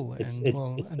at school. It's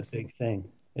the big thing.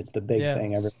 It's the big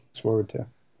thing everyone looks forward to.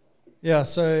 Yeah.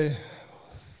 So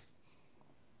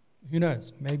who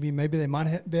knows? Maybe they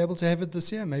might be able to have it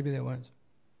this year. Maybe they won't.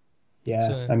 Yeah,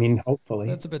 so, I mean, hopefully.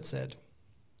 That's a bit sad.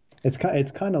 It's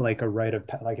kind of like a rite of,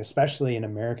 like, especially in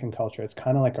American culture, it's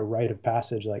kind of like a rite of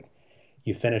passage. Like,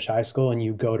 you finish high school and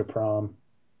you go to prom.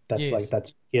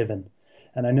 That's given.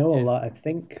 And I know a lot. I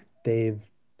think they've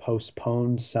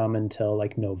postponed some until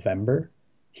like November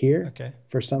here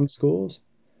for some schools.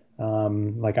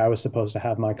 Like, I was supposed to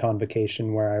have my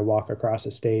convocation where I walk across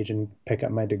a stage and pick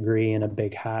up my degree in a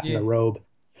big hat and a robe.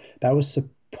 That was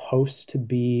supposed to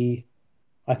be,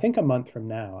 I think, a month from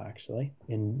now, actually,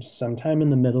 in sometime in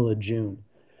the middle of June.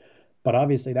 But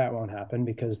obviously that won't happen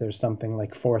because there's something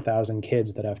like 4,000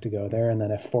 kids that have to go there. And then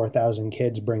if 4,000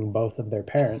 kids bring both of their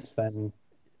parents, then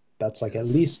that's like at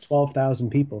least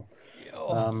 12,000 people.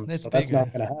 That's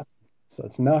not going to happen. So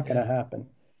it's not going to happen.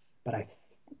 But I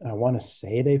want to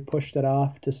say they've pushed it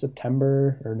off to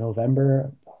September or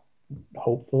November,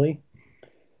 hopefully.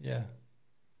 Yeah.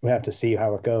 We have to see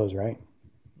how it goes, right?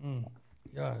 Mm.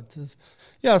 Yeah, it is.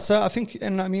 Yeah, so I think,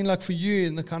 and I mean, like, for you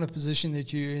in the kind of position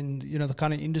that you're in, the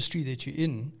kind of industry that you're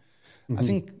in, I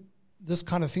think this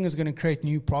kind of thing is going to create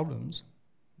new problems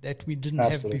that we didn't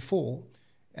have before.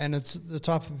 And it's the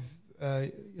type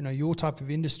of, your type of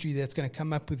industry that's going to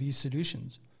come up with these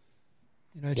solutions,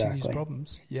 to these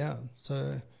problems. Yeah.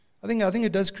 So I think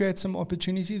it does create some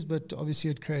opportunities, but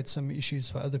obviously it creates some issues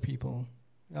for other people.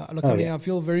 I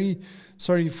feel very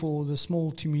sorry for the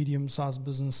small to medium-sized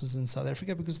businesses in South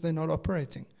Africa because they're not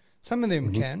operating. Some of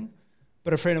them can,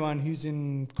 but a friend of mine who's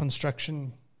in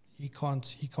construction, he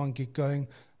can't get going.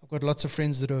 I've got lots of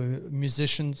friends that are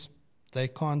musicians. They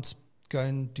can't go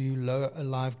and do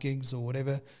live gigs or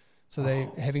whatever, so they're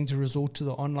having to resort to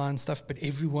the online stuff. But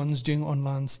everyone's doing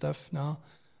online stuff now.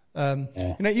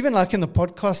 Even like in the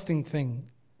podcasting thing,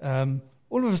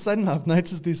 all of a sudden I've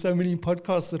noticed there's so many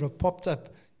podcasts that have popped up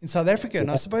in South Africa.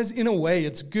 And I suppose in a way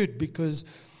it's good because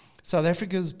South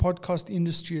Africa's podcast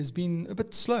industry has been a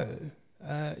bit slow.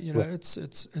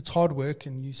 It's hard work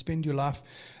and you spend your life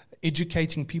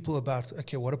educating people about,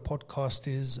 what a podcast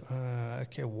is,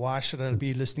 why should I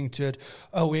be listening to it?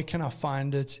 Oh, where can I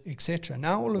find it, etc.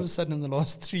 Now all of a sudden in the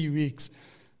last 3 weeks,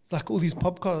 it's like all these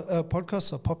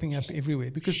podcasts are popping up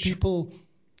everywhere because people,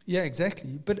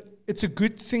 exactly. But it's a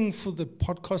good thing for the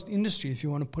podcast industry if you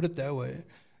want to put it that way.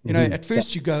 At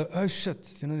first you go, oh shit,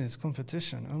 there's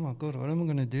competition. Oh my God, what am I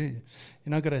going to do?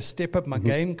 I got to step up my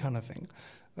game kind of thing.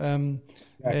 And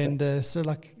so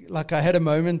like I had a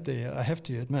moment there, I have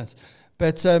to admit.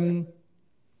 But the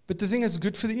thing is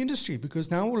good for the industry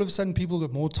because now all of a sudden people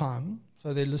got more time.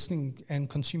 So they're listening and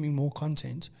consuming more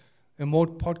content and more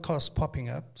podcasts popping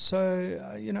up. So,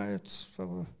 I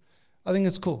think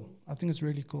it's cool. I think it's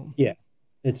really cool. Yeah,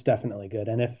 it's definitely good.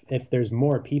 And if there's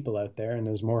more people out there and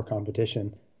there's more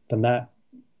competition, then that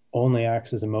only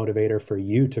acts as a motivator for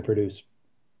you to produce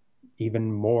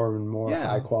even more and more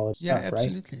high Yeah, quality yeah, stuff, right?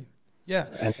 absolutely. Yeah.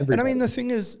 And And I mean, everybody. the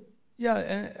thing is,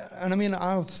 yeah, and I mean,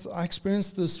 I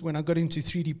experienced this when I got into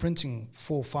 3D printing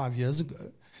 4 or 5 years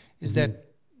ago, is Hmm. that,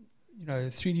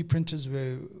 3D printers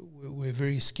were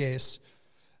very scarce.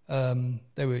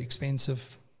 They were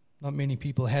expensive. Not many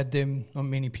people had them. Not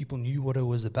many people knew what it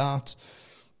was about.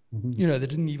 Hmm. They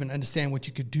didn't even understand what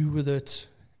you could do with it.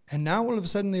 And now all of a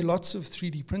sudden there are lots of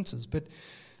 3D printers. But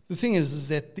the thing is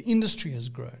that the industry has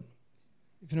grown,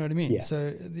 if you know what I mean. Yeah.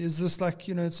 So there's this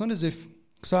it's not as if,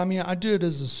 so I mean, I do it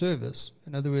as a service.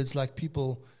 In other words, like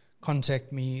people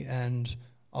contact me and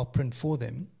I'll print for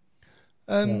them.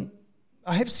 Right.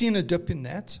 I have seen a dip in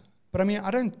that, but I mean, I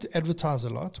don't advertise a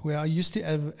lot, where I used to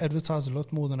advertise a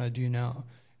lot more than I do now.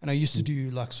 And I used to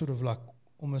do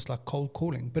almost like cold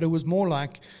calling, but it was more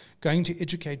like going to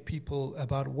educate people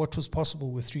about what was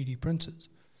possible with 3D printers.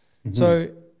 Hmm. So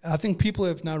I think people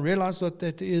have now realized what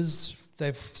that is.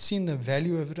 They've seen the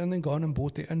value of it and then gone and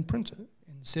bought their own printer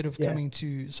instead of Yeah. coming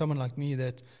to someone like me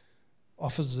that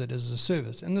offers it as a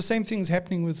service. And the same thing's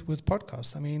happening with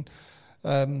podcasts.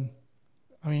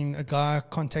 A guy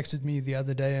contacted me the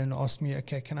other day and asked me,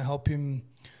 okay, can I help him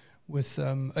with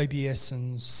OBS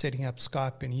and setting up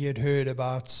Skype? And he had heard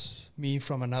about me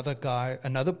from another guy,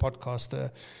 another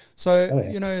podcaster. So, Oh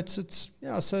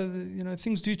yeah.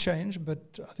 things do change,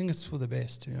 but I think it's for the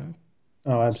best,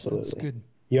 Oh, It's absolutely. good.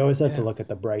 You always have to Yeah. look at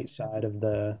the bright side of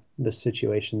the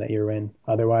situation that you're in.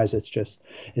 Otherwise, it's just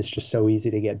so easy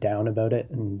to get down about it,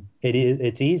 and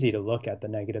it's easy to look at the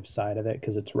negative side of it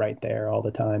because it's right there all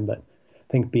the time. But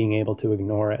I think being able to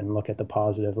ignore it and look at the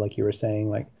positive, like you were saying,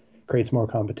 like creates more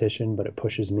competition, but it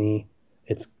pushes me.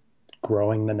 It's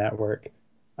growing the network.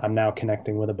 I'm now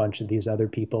connecting with a bunch of these other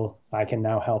people. I can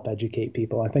now help educate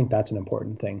people. I think that's an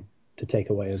important thing to take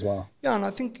away as well. Yeah, and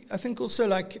I think also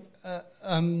like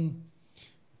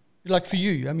for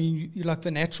you, I mean, like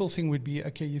the natural thing would be,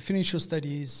 okay, you finish your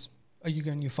studies, are you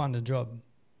going to find a job?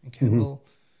 Okay, Hmm.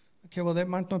 well, that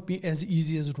might not be as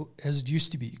easy as it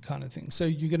used to be, kind of thing. So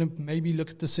you're going to maybe look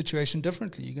at the situation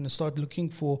differently. You're going to start looking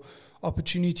for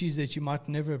opportunities that you might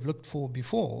never have looked for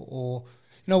before, or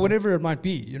whatever it might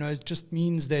be. It just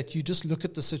means that you just look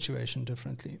at the situation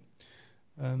differently,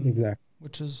 Exactly.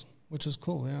 which is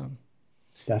cool, yeah.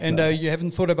 And Definitely. you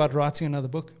haven't thought about writing another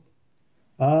book?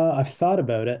 I've thought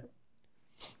about it,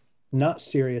 not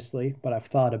seriously, but I've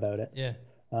thought about it. Yeah.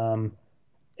 Um,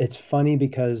 it's funny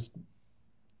because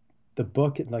the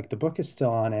book is still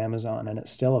on Amazon and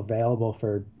it's still available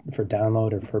for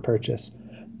download or for purchase,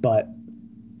 but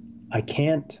I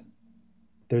can't.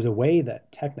 There's a way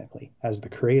that technically, as the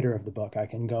creator of the book, I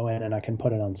can go in and I can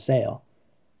put it on sale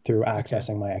through Okay.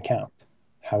 accessing my account.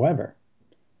 However,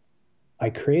 I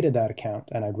created that account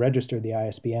and I'd registered the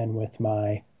ISBN with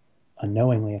my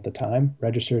unknowingly at the time,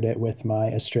 registered it with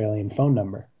my Australian phone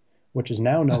number, which is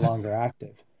now no longer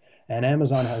active. And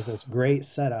Amazon has this great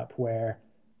setup where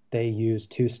they use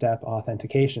two-step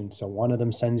authentication. So one of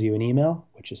them sends you an email,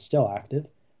 which is still active,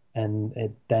 and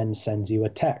it then sends you a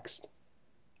text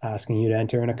asking you to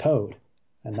enter in a code.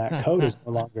 And that code is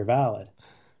no longer valid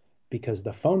because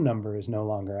the phone number is no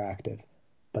longer active.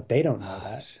 But they don't know Ah,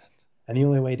 that. shit. And the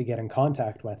only way to get in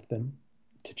contact with them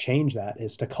to change that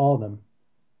is to call them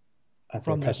at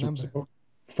their From that customer number. support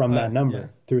from Oh, that yeah. number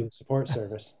through the support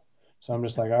service. So I'm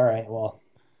just like, all right, well,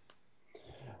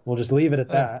 we'll just leave it at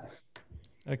Oh, that.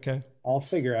 okay. I'll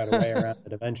figure out a way around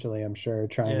it eventually, I'm sure,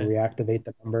 try and Yeah. reactivate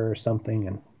the number or something.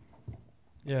 And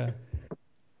Yeah.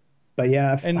 but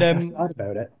yeah, And I have thought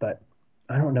about it, but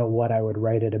I don't know what I would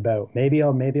write it about. Maybe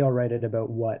I'll write it about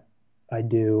what I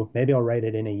do. Maybe I'll write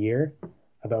it in a year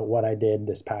about what I did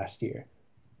this past year,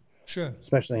 sure.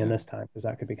 especially in Yeah. this time, because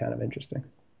that could be kind of interesting.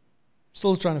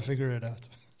 Still trying to figure it out.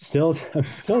 I'm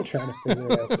still trying to figure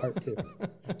it out, part two.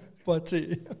 But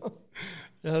yeah,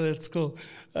 that's cool.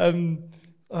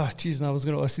 Geez, now I was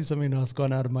going to ask you something now it's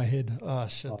gone out of my head. Oh, I'll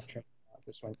shit. try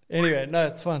this one. Anyway, no,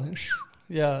 it's fine.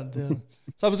 Yeah.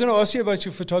 So I was going to ask you about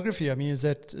your photography. I mean, is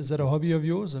that a hobby of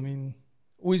yours? I mean,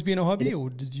 always been a hobby, It, or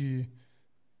did you?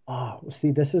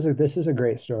 see, this is a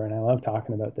great story, and I love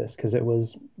talking about this because it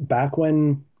was back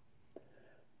when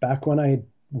I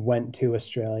went to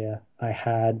Australia. I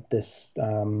had this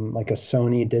like a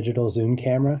Sony digital zoom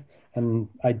camera, and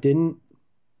I didn't.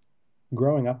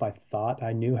 Growing up, I thought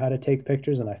I knew how to take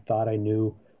pictures, and I thought I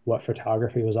knew what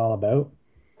photography was all about.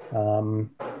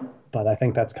 Um, but I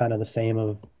think that's kind of the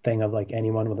same thing of like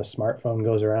anyone with a smartphone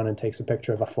goes around and takes a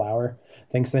picture of a flower,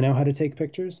 thinks they know how to take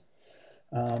pictures.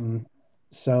 Um,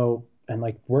 so, and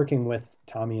like working with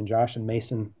Tommy and Josh and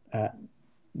Mason at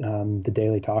the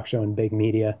Daily Talk Show and big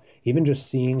media, even just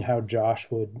seeing how Josh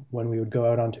would, when we would go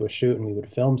out onto a shoot and we would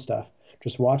film stuff,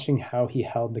 just watching how he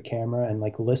held the camera and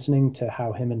like listening to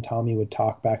how him and Tommy would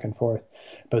talk back and forth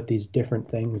about these different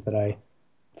things that I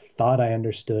thought I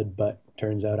understood, but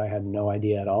turns out I had no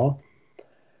idea at all.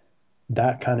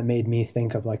 That kind of made me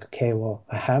think of like, okay, well,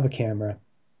 I have a camera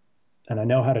and I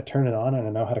know how to turn it on and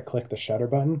I know how to click the shutter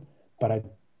button, but I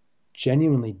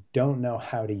genuinely don't know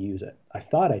how to use it. I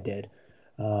thought I did.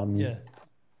 Yeah.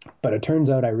 But it turns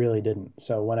out I really didn't.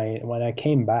 So when I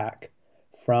came back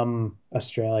from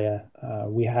Australia,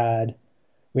 we had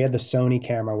the Sony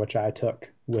camera, which I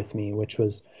took with me, which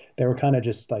was, they were kind of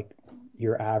just like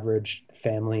your average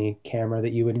family camera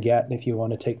that you would get if you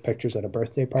want to take pictures at a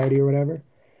birthday party or whatever.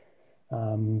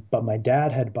 But my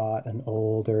dad had bought an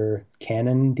older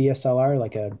Canon DSLR,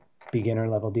 like a beginner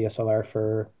level DSLR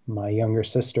for my younger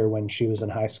sister when she was in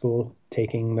high school,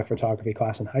 taking the photography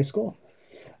class in high school.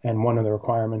 And one of the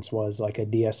requirements was like a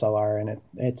DSLR, and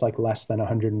it's like less than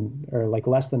 100 or like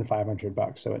less than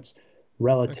 $500, so it's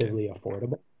relatively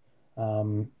affordable.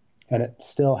 And it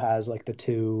still has like the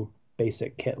two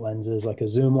basic kit lenses, like a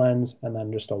zoom lens and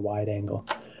then just a wide angle.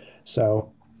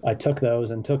 So I took those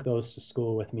to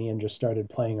school with me and just started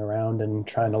playing around and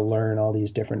trying to learn all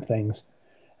these different things.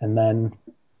 And then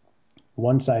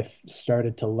once I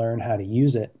started to learn how to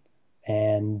use it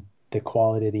and the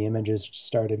quality of the images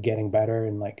started getting better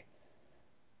and like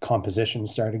composition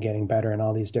started getting better and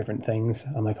all these different things,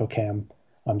 I'm like, okay,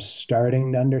 I'm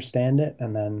starting to understand it.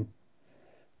 And then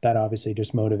that obviously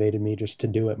just motivated me just to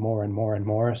do it more and more and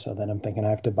more. So then I'm thinking I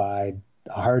have to buy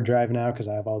a hard drive now because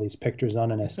I have all these pictures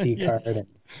on an SD card, Yes. and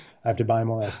I have to buy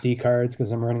more SD cards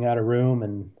because I'm running out of room.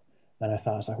 And then I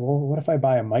thought, I was like, well, what if I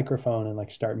buy a microphone and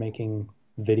like start making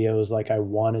videos like I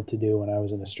wanted to do when I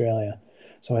was in Australia?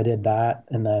 So I did that,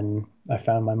 and then I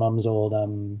found my mom's old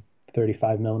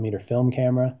 35 millimeter film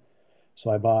camera.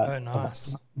 So I bought Oh,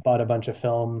 nice. bought a bunch of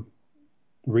film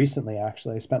recently.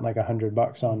 Actually, I spent like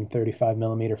 $100 on 35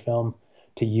 millimeter film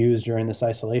to use during this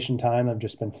isolation time. I've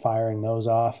just been firing those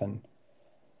off, and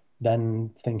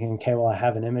then thinking, okay, well, I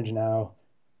have an image now.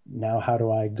 Now, how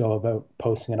do I go about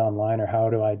posting it online, or how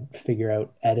do I figure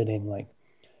out editing? Like,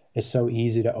 it's so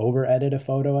easy to over edit a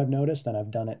photo, I've noticed, and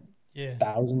I've done it Yeah.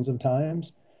 thousands of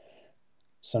times.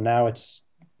 So now it's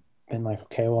been like,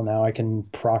 okay, well, now I can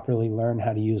properly learn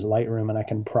how to use Lightroom, and I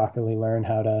can properly learn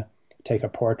how to take a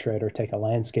portrait or take a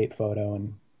landscape photo.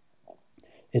 And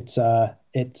it's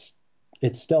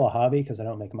still a hobby because I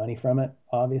don't make money from it,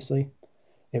 obviously.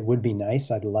 It would be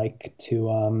nice. I'd like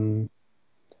to,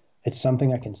 it's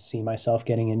something I can see myself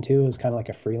getting into as kind of like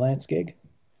a freelance gig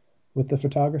with the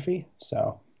photography.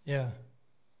 So Yeah.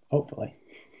 hopefully.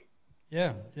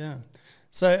 Yeah. Yeah.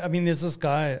 So, I mean, there's this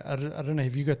guy, I don't know,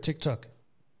 have you got TikTok?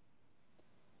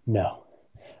 No,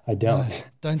 I No,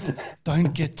 don't.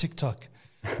 don't get TikTok.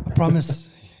 I promise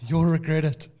you'll regret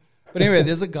it. But anyway,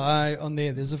 there's a guy on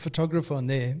there. There's a photographer on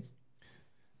there,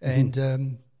 and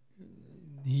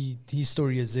his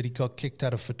story is that he got kicked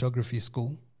out of photography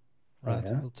school. Right?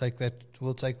 Oh, yeah? We'll take that.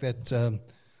 We'll take that.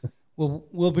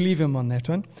 We'll believe him on that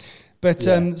one. But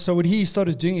Yeah. so what he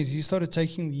started doing is he started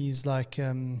taking these like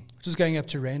just going up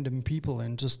to random people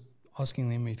and just asking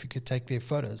them if you could take their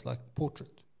photos, like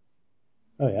portrait,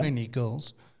 Oh, yeah. mainly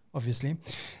girls, obviously,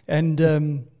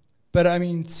 and. But I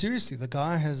mean, seriously, the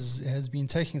guy has been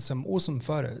taking some awesome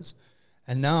photos,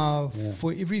 and now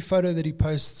for every photo that he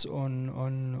posts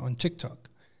on TikTok,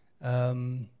 I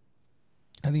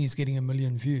think he's getting 1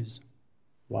 million views,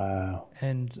 Wow.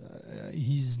 and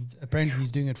he's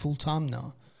doing it full time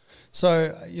now.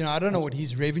 So I don't know what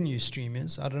his revenue stream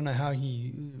is. I don't know how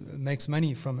he makes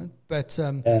money from it. But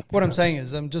what I'm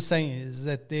just saying is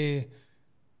that there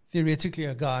theoretically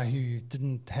a guy who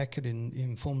didn't hack it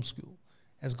in film school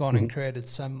has gone and created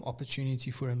some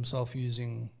opportunity for himself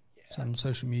using some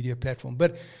social media platform.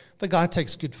 But the guy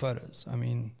takes good photos. I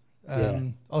mean,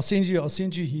 I'll send you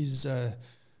his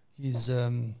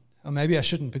or maybe I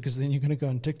shouldn't, because then you're going to go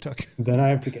on TikTok. Then I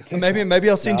have to get TikTok. Maybe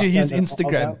I'll send you his I'll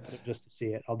Instagram. download it just to see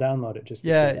it. I'll download it just to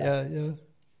see it.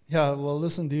 Yeah, well,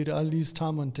 listen, dude, I lose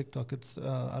time on TikTok. It's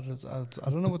I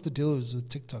don't know what the deal is with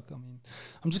TikTok. I mean,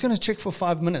 I'm just going to check for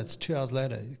 5 minutes, 2 hours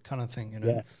later, kind of thing,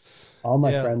 Yeah. All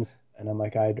my friends, and I'm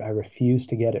like, I refuse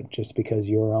to get it just because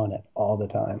you're on it all the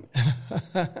time.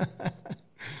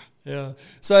 Yeah.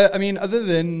 So, I mean, other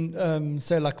than,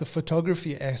 say, like the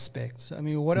photography aspects, I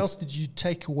mean, what else did you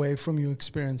take away from your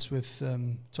experience with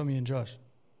Tommy and Josh?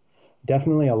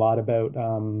 Definitely a lot about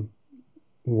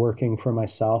working for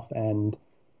myself and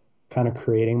kind of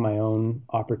creating my own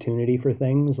opportunity for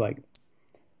things. Like,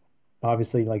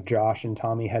 obviously, like Josh and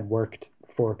Tommy had worked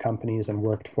for companies and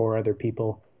worked for other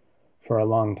people for a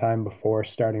long time before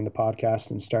starting the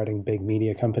podcast and starting big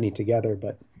media company together.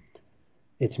 But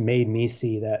it's made me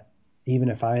see that even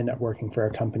if I end up working for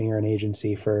a company or an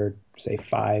agency for, say,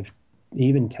 5,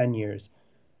 even 10 years,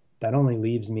 that only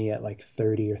leaves me at like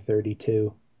 30 or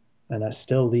 32. And that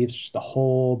still leaves just a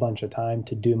whole bunch of time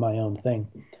to do my own thing.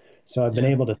 So I've been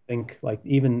able to think, like,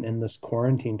 even in this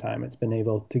quarantine time, it's been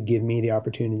able to give me the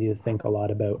opportunity to think a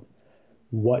lot about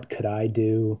what could I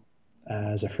do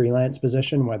as a freelance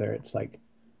position, whether it's like,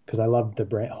 because I love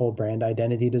the whole brand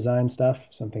identity design stuff.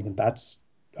 So I'm thinking that's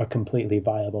a completely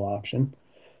viable option.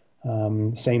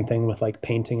 Same thing with like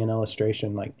painting and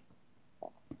illustration. Like,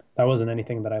 that wasn't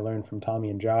anything that I learned from Tommy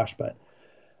and Josh, but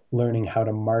learning how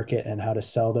to market and how to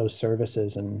sell those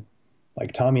services. And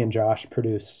like Tommy and Josh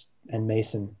produce, and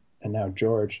Mason and now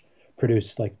George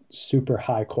produce like super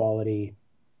high quality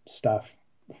stuff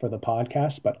for the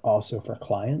podcast, but also for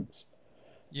clients.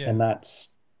 Yeah. And that's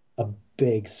a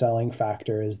big selling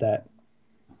factor, is that,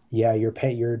 yeah, you're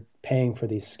paying for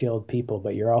these skilled people,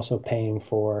 but you're also paying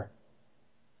for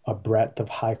a breadth of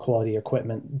high quality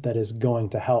equipment that is going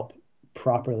to help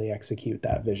properly execute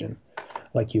that vision.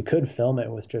 Like, you could film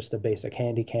it with just a basic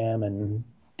handy cam and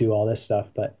do all this stuff,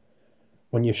 but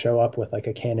when you show up with like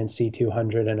a Canon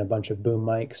C200 and a bunch of boom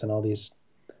mics and all these,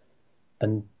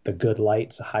 then the good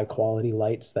lights, high quality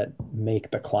lights that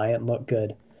make the client look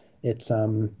good, it's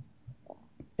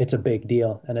a big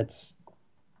deal. And it's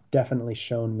definitely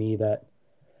shown me that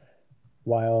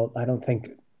while I don't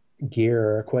think gear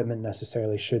or equipment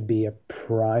necessarily should be a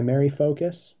primary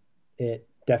focus, it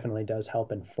definitely does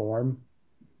help inform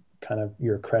kind of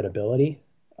your credibility.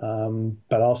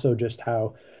 But also just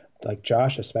how, like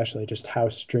Josh especially, just how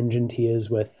stringent he is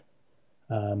with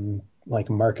like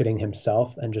marketing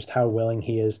himself, and just how willing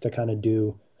he is to kind of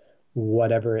do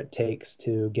whatever it takes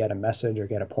to get a message or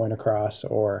get a point across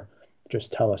or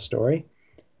just tell a story.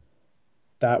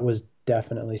 That was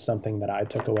definitely something that I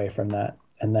took away from that.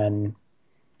 And then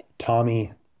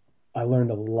Tommy, I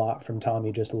learned a lot from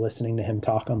Tommy just listening to him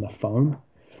talk on the phone,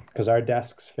 because our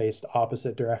desks faced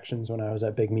opposite directions when I was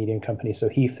at big media company. So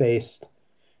he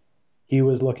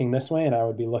was looking this way and I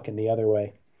would be looking the other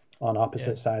way on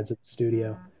opposite sides of the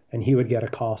studio. And he would get a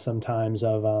call sometimes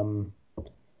of,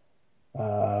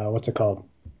 what's it called?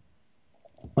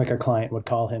 Like, a client would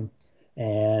call him,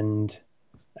 and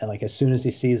like, as soon as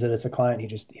he sees that it's a client,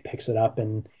 he picks it up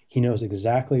and he knows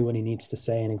exactly what he needs to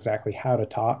say and exactly how to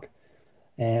talk.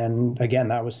 And again,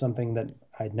 that was something that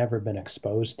I'd never been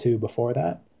exposed to before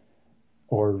that,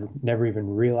 or never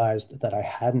even realized that I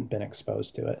hadn't been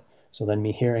exposed to it. So then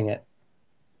me hearing it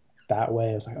that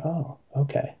way, I was like, oh,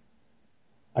 okay,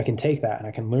 I can take that and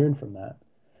I can learn from that.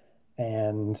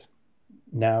 And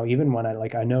now, even when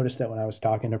I noticed that when I was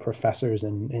talking to professors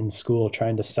in school,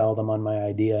 trying to sell them on my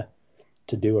idea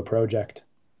to do a project,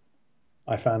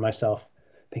 I found myself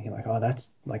thinking like, oh, that's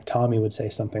like Tommy would say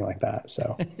something like that.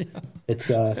 So it's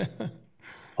a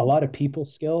lot of people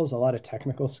skills, a lot of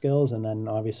technical skills, and then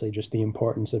obviously just the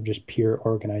importance of just pure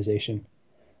organization.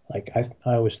 Like, I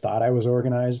always thought I was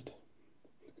organized,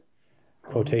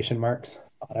 quotation marks,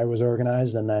 thought I was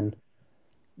organized, and then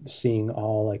seeing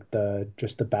all like the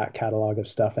back catalog of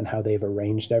stuff and how they've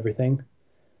arranged everything.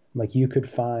 Like, you could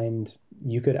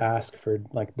ask for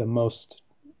like the most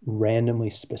randomly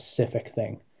specific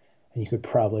thing, and you could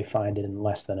probably find it in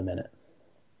less than a minute.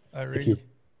 Oh, really?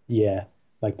 Yeah.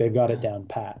 Like, they've got it down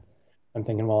pat. I'm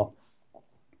thinking, well,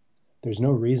 there's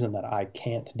no reason that I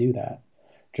can't do that.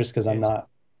 Just because I'm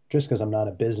not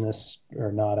a business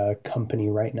or not a company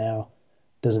right now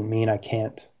doesn't mean I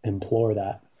can't implore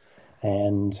that.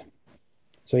 And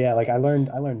so, yeah, like I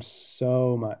learned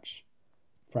so much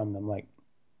from them. Like,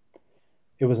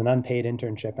 it was an unpaid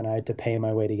internship and I had to pay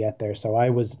my way to get there. So I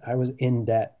was in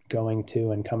debt going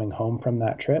to and coming home from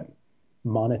that trip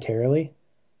monetarily.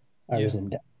 I was in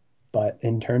debt. But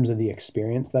in terms of the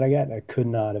experience that I get, I could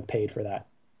not have paid for that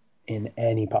in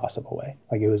any possible way.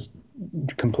 Like, it was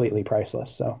completely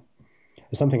priceless. So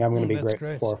it's something I'm going to be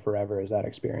grateful for forever, is that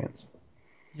experience.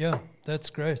 Yeah, that's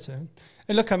great. Eh?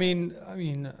 And look, I mean,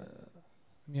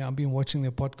 I've been watching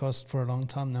the podcast for a long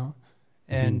time now.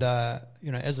 And,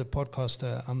 as a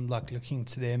podcaster, I'm like looking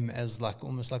to them as like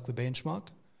almost like the benchmark.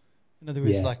 In other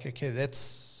words, like, okay,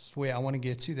 that's where I want to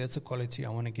get to. That's the quality I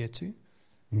want to get to.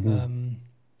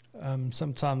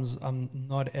 Sometimes I'm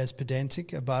not as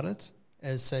pedantic about it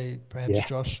as, say, perhaps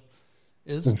Josh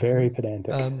is. Very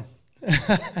pedantic.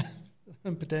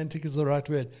 Pedantic is the right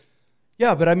word.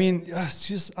 Yeah, but I mean,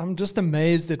 I'm just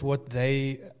amazed at what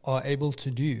they are able to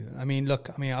do. I mean, look,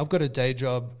 I've got a day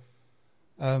job.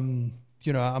 I'm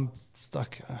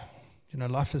stuck.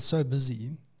 Life is so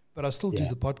busy. but I still do Yeah.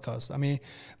 the podcast. I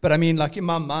mean, like in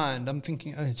my mind, I'm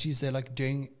thinking, oh, geez, they're like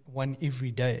doing one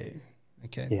every day.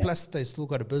 Okay. Yeah. Plus, they still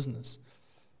got a business.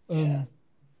 Yeah.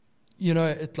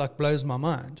 It like blows my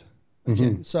mind.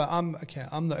 Okay. So I'm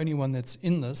the only one that's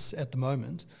in this at the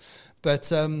moment.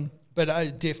 But I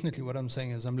definitely, what I'm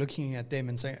saying is I'm looking at them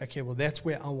and saying, okay, well, that's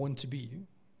where I want to be.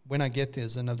 When I get there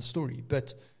is another story.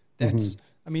 But that's,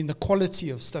 the quality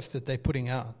of stuff that they're putting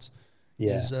out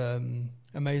is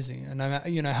amazing.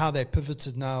 And how they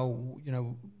pivoted now,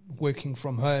 working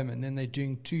from home, and then they're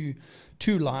doing two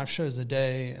live shows a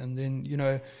day, and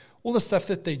then all the stuff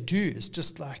that they do is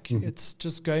just like it's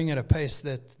just going at a pace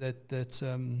that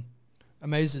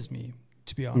amazes me,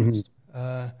 to be honest.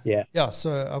 So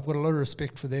I've got a lot of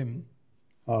respect for them.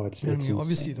 Oh, it's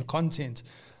obviously the content.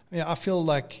 I feel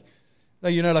like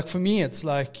for me, it's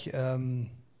like when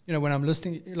I'm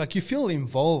listening, like you feel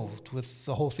involved with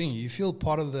the whole thing. You feel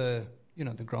part of the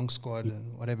the Gronk squad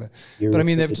and whatever. But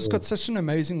they've just got such an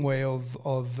amazing way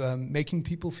of making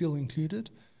people feel included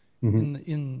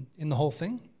in the whole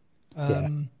thing.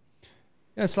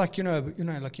 It's like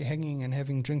like you're hanging and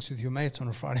having drinks with your mates on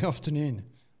a Friday afternoon.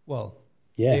 Well,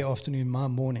 their afternoon, my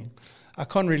morning. I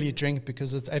can't really drink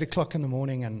because it's 8:00 in the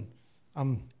morning and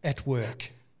I'm at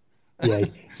work. Yeah,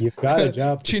 you've got a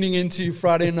job. Tuning into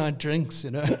Friday night drinks,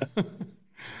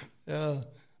 Yeah.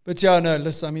 But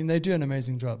listen, they do an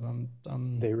amazing job.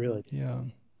 They really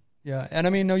do. Yeah.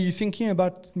 And are you thinking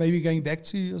about maybe going back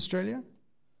to Australia?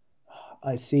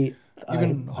 I see.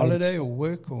 Even holiday or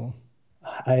work or?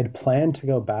 I had planned to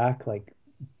go back like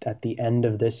at the end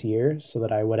of this year so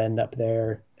that I would end up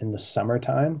there in the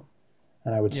summertime,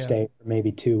 and I would stay for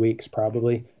maybe 2 weeks,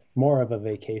 probably more of a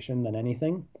vacation than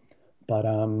anything. But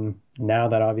now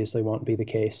that obviously won't be the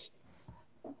case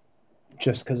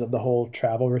just because of the whole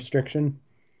travel restriction.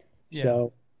 Yeah.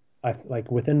 So I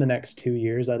like within the next 2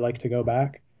 years, I'd like to go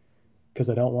back because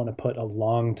I don't want to put a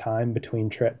long time between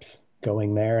trips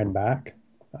going there and back.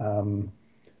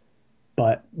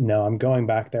 But no, I'm going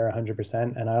back there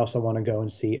 100%. And I also want to go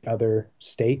and see other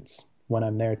states when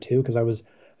I'm there too, because I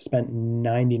spent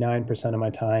 99% of my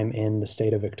time in the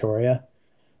state of Victoria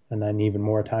and then even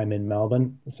more time in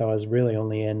Melbourne. So I was really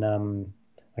only in,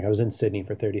 I was in Sydney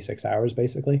for 36 hours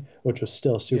basically, which was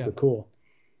still super cool.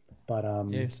 But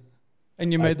yes.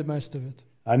 And you made the most of it.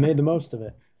 I made the most of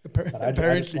it.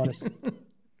 Apparently.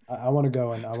 I want to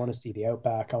go and I want to see the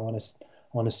outback. I want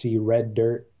to see red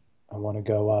dirt. I want to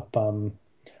go up.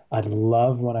 I'd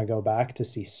love when I go back to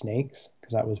see snakes,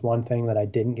 because that was one thing that I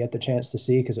didn't get the chance to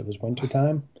see because it was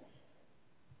wintertime.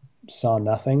 Saw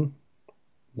nothing.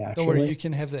 Naturally. Don't worry, you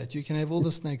can have that. You can have all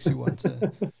the snakes you want.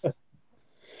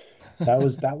 That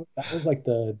was like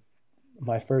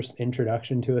my first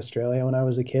introduction to Australia when I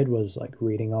was a kid, was like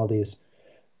reading all these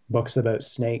books about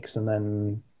snakes and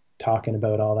then talking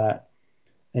about all that.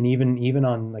 And even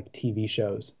on like TV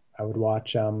shows, I would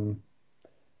watch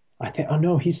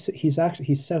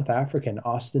he's South African,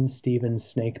 Austin Stevens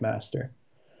Snake Master.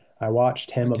 I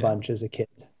watched him a bunch as a kid,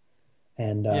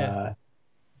 and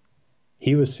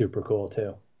he was super cool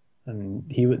too. And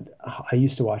I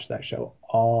used to watch that show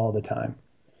all the time,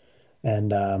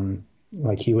 and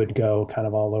like he would go kind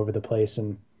of all over the place.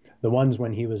 And the ones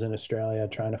when he was in Australia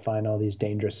trying to find all these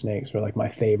dangerous snakes were like my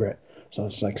favorite. So I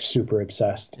was like super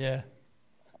obsessed. Yeah.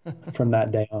 From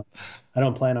that day on. I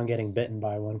don't plan on getting bitten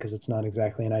by one because it's not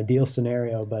exactly an ideal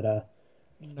scenario, but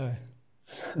no.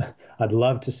 I'd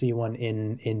love to see one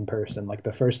in person. Like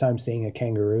the first time seeing a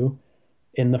kangaroo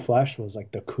in the flesh was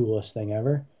like the coolest thing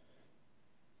ever.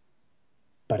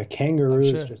 But a kangaroo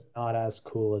is just not as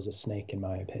cool as a snake, in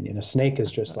my opinion. A snake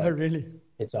is just like, really?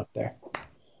 It's up there.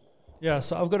 Yeah,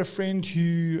 so I've got a friend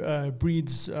who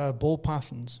breeds ball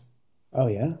pythons. Oh,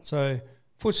 yeah? So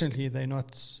fortunately, they're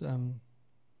not...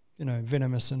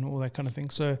 venomous and all that kind of thing.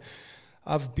 So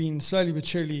I've been slowly but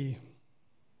surely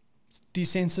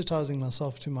desensitizing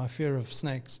myself to my fear of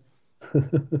snakes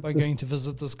by going to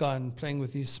visit this guy and playing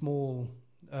with these small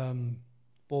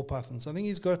ball pythons. I think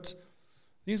he's got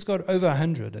over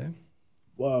 100.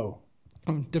 Whoa!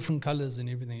 Different colors and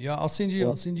everything. Yeah, I'll send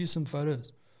you some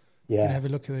photos. Yeah, you can have a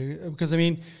look at it, because I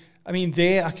mean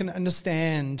there I can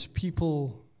understand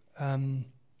people.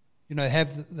 They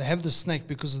have the snake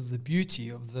because of the beauty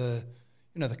of the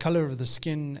color of the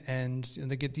skin, and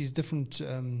they get these different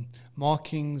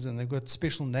markings, and they've got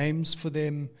special names for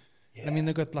them. Yeah.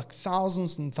 They've got like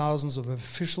thousands and thousands of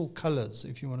official colors,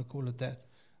 if you want to call it that,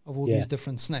 of all these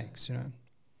different snakes.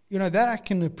 That I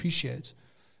can appreciate.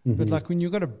 Mm-hmm. But like when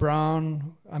you've got a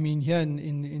brown, here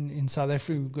in South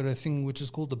Africa, we've got a thing which is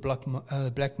called the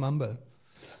black mamba,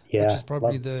 which is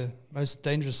probably the most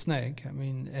dangerous snake.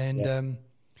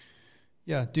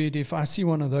 Yeah, dude, if I see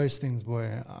one of those things, boy,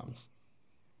 I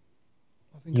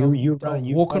think I'll you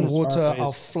walk run on as far water, away I'll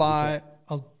as you can. fly,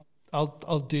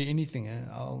 I'll do anything.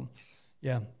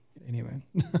 Yeah, anyway.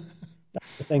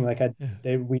 The thing, like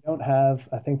Yeah. we don't have.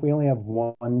 I think we only have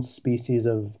one species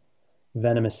of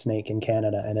venomous snake in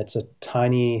Canada, and it's a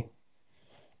tiny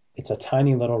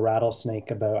little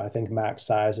rattlesnake. About I think max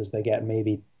size is they get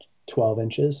maybe 12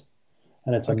 inches,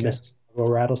 and it's a Okay. Mississippi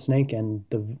rattlesnake, and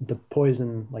the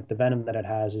poison, like the venom that it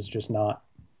has, is just not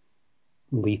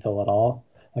lethal at all.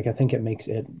 Like I think it makes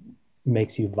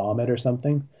you vomit or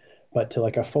something, but to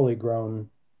like a fully grown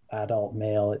adult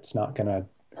male, it's not gonna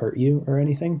hurt you or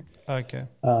anything. Okay.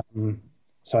 Um,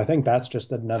 so I think that's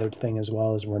just another thing as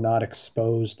well, is we're not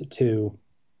exposed to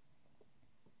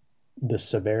the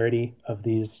severity of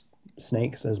these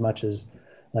snakes as much as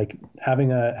like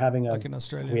having a Like in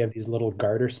Australia. we have these little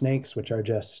garter snakes which are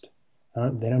just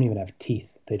they don't even have teeth.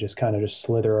 They just kind of just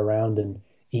slither around and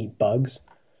eat bugs,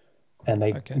 and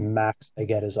Okay. they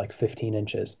get is like 15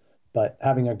 inches. But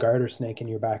having a garter snake in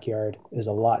your backyard is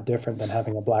a lot different than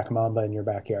having a black mamba in your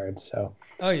backyard. So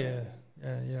Oh yeah.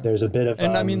 Yeah, yeah. there's a bit of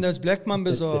And I mean those black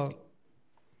mambas this,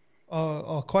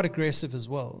 are quite aggressive as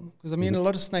well. Because I mean a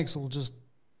lot of snakes will just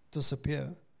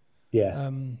disappear. yeah,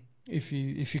 If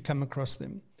you come across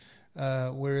them.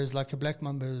 Whereas like a black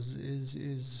mamba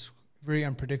is very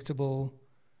unpredictable,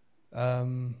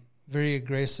 very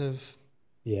aggressive,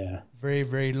 yeah, very,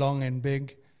 very long and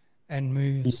big, and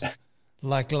moves yeah,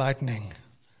 like lightning.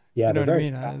 yeah. You know They're what I very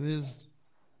mean? fast.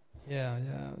 Yeah.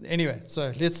 Anyway,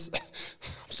 so let's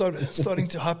starting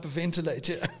to hyperventilate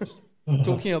here,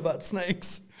 talking about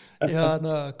snakes. Yeah,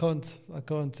 no, I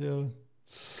can't.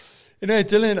 You know,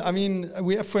 Dylan, I mean,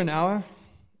 we're up for an hour.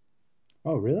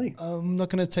 Oh, really? I'm not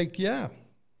going to take,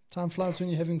 time flies when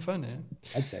you're having fun, eh?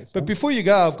 I'd say so. But before you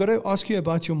go, I've got to ask you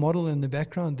about your model in the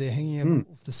background there hanging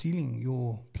Mm. off the ceiling,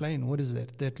 your plane. What is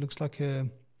that? That looks like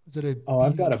is it a Oh,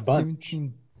 I've got a bunch.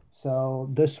 B-17? So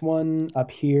this one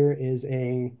up here is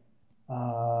a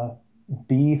uh,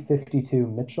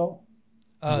 B-52 Mitchell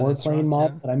That's warplane right,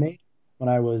 model yeah. that I made when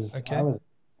I Okay.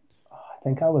 I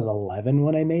think I was 11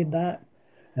 when I made that.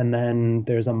 And then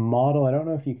there's a model, I don't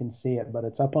know if you can see it, but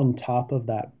it's up on top of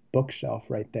that bookshelf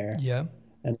right there. Yeah,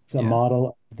 And it's a yeah. model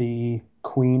of the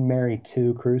Queen Mary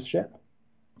 2 cruise ship,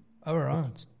 All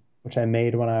right. which I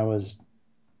made when I was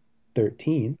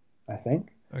 13, I think.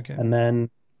 Okay. And then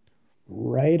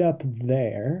right up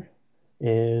there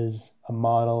is a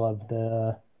model of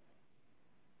the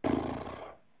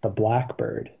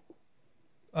Blackbird.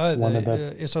 Oh, One of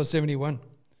the SR-71.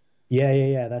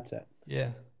 yeah, that's it.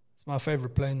 Yeah, it's my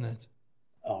favorite plane. That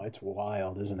Oh, it's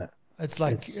wild, isn't it? it's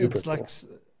like It's super it's like cool. s-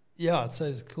 yeah, it's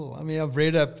so cool. I mean, I've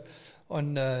read up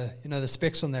on the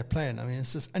specs on that plane. I mean,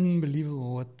 it's just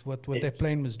unbelievable what that It's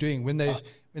plane was doing when uh,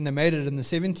 they made it in the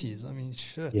 70s. I mean,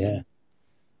 shit, yeah,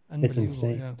 it's unbelievable.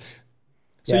 insane. Yeah.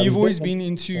 So Yeah, you've always like, been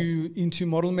into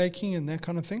model making and that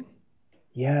kind of thing?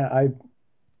 yeah,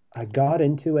 I got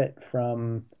into it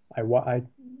from I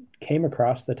came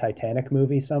across the Titanic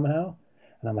movie somehow,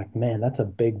 and I'm like, man, that's a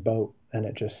big boat, and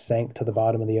it just sank to the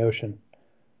bottom of the ocean.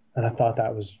 And I thought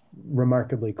that was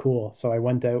remarkably cool. So I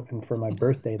went out, and for my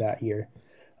birthday that year,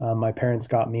 my parents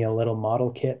got me a little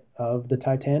model kit of the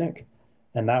Titanic,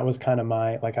 and that was kind of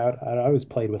my like I always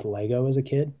played with Lego as a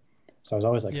kid, so I was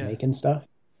always like Yeah, making stuff.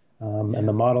 And yeah,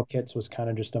 the model kits was kind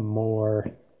of just a more,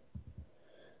 I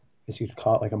guess you could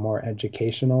call it like a more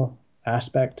educational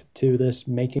aspect to this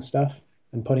making stuff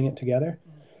and putting it together.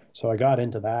 So I got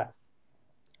into that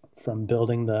from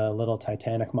building the little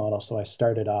Titanic model. So I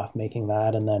started off making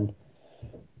that and then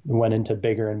went into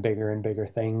bigger and bigger and bigger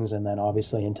things, and then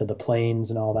obviously into the planes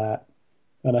and all that.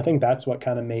 And I think that's what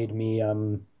kind of made me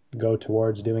go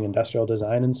towards doing industrial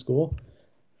design in school,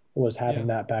 was yeah, having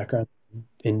that background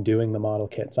in doing the model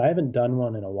kits. I haven't done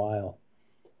one in a while,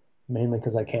 mainly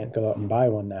because I can't go out and buy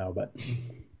one now, but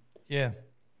yeah.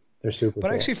 they're super But I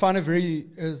cool. actually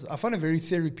I find it very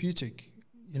therapeutic,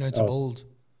 to Oh, build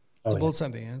oh yeah.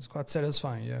 something, and it's quite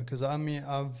satisfying. Yeah, because I mean,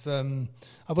 I've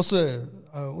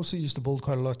also used to build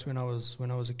quite a lot when I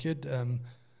was a kid.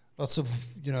 Lots of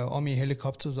army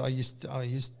helicopters.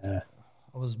 Yeah.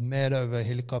 I was mad over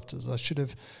helicopters.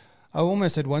 I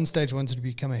almost at one stage wanted to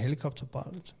become a helicopter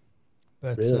pilot.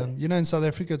 But Really? in South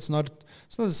Africa, it's not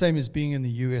the same as being in the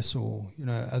US or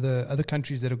other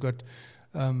countries that have got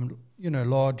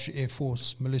large air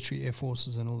force, military air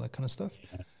forces, and all that kind of stuff.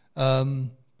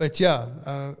 But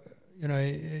yeah,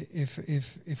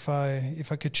 if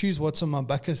I could choose what's on my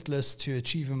bucket list to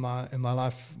achieve in my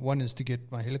life, one is to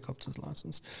get my helicopter's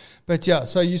license. But yeah,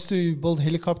 so I used to build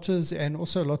helicopters and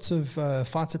also lots of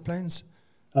fighter planes.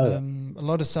 Oh yeah. A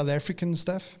lot of South African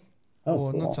stuff.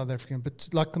 or cool. not South African, but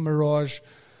like the Mirage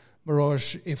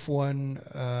F1,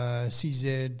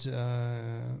 CZ,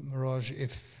 Mirage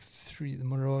F3, the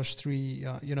Mirage 3,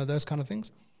 those kind of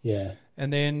things. Yeah.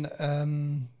 And then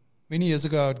many years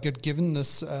ago, I'd get given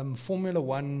this Formula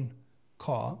One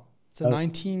car. It's a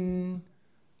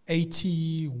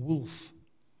 1980 Wolf.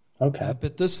 Okay.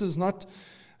 But this is not.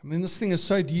 I mean, this thing is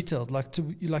so detailed.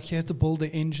 You had to build the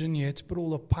engine. You had to put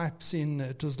all the pipes in.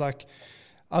 It was like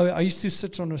I used to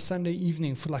sit on a Sunday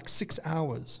evening for like 6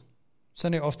 hours,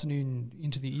 Sunday afternoon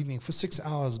into the evening for 6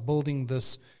 hours building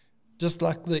this, just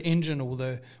like the engine or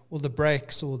the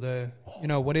brakes or the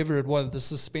whatever it was, the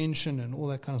suspension and all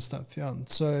that kind of stuff. Yeah. And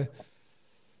so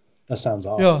that sounds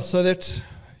awesome. Yeah. So that.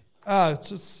 I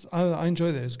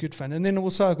enjoy that. It's good fun. And then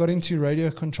also I got into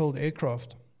radio controlled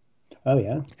aircraft. Oh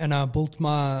yeah. And I built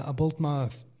my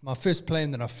first plane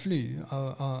that I flew.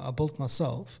 I built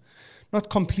myself,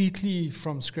 not completely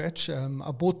from scratch.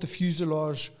 I bought the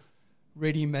fuselage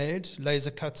ready-made, laser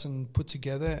cuts and put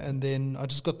together, and then I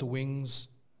just got the wings.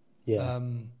 Yeah.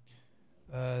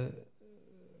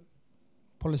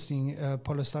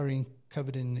 Polystyrene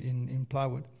covered in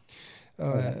plywood,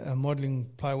 modeling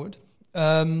plywood.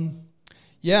 And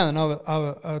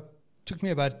I took me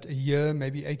about a year,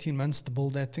 maybe 18 months to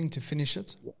build that thing, to finish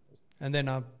it. And then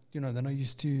I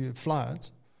used to fly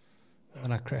it, and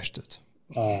then I crashed it.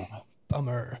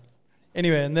 Bummer.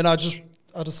 Anyway, and then I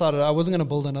decided I wasn't going to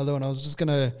build another one. I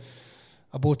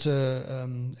bought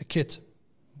a kit,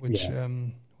 which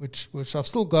I've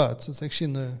still got. So it's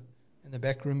actually in the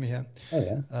back room here.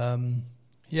 Oh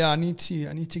yeah. I need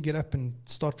to get up and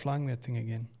start flying that thing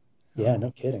again. Yeah,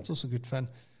 no kidding. It's also good fun.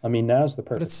 I mean, now's the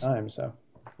perfect time, so.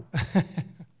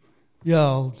 Yeah,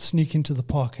 I'll sneak into the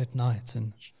park at night,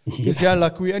 and because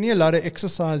we only allowed to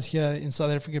exercise here in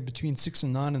South Africa between 6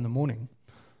 and 9 in the morning.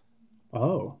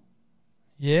 Oh.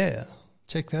 Yeah,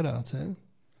 check that out.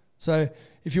 So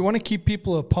if you want to keep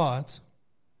people apart,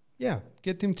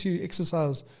 get them to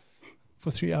exercise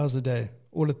for 3 hours a day,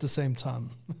 all at the same time.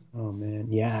 Oh man,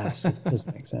 yes, it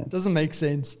doesn't make sense. Doesn't make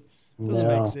sense.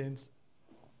 Make sense.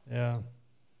 Yeah.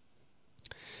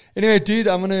 Anyway, dude,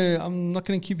 I'm not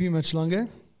gonna keep you much longer.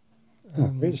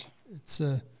 It's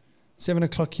 7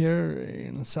 o'clock here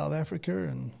in South Africa,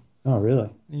 and oh really?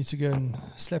 I need to go and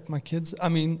slap my kids.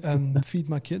 Feed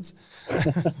my kids.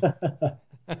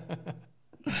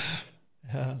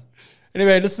 Yeah.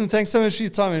 Anyway, listen, thanks so much for your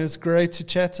time, and it's great to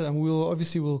chat. And we'll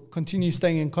continue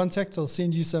staying in contact. I'll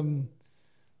send you some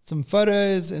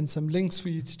photos and some links for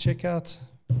you to check out.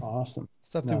 Awesome.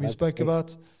 Stuff that we spoke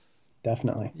about.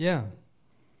 Definitely. Yeah.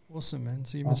 Awesome, man.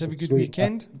 So you must have a good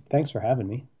weekend. Thanks for having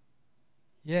me.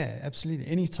 Yeah, absolutely.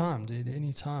 Anytime, dude.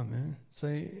 Anytime, man. So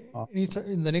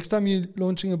awesome. The next time you're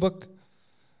launching a book,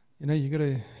 you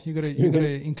gotta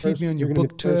include me on your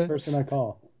book tour. First person I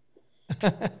call.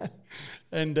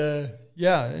 And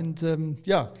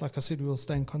like I said, we'll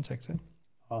stay in contact.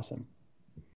 Awesome.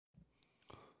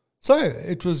 So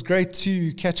it was great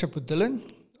to catch up with Dylan.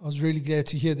 I was really glad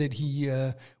to hear that he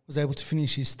was able to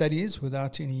finish his studies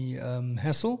without any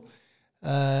hassle.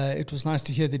 It was nice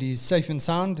to hear that he's safe and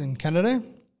sound in Canada.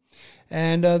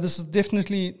 And this will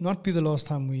definitely not be the last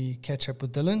time we catch up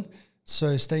with Dylan.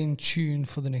 So stay in tune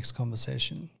for the next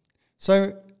conversation.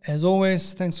 So as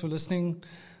always, thanks for listening.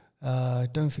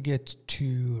 Don't forget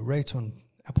to rate on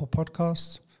Apple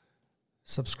Podcasts,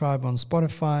 subscribe on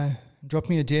Spotify, and drop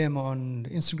me a DM on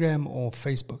Instagram or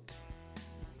Facebook.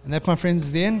 And that, my friends,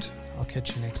 is the end. I'll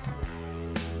catch you next time.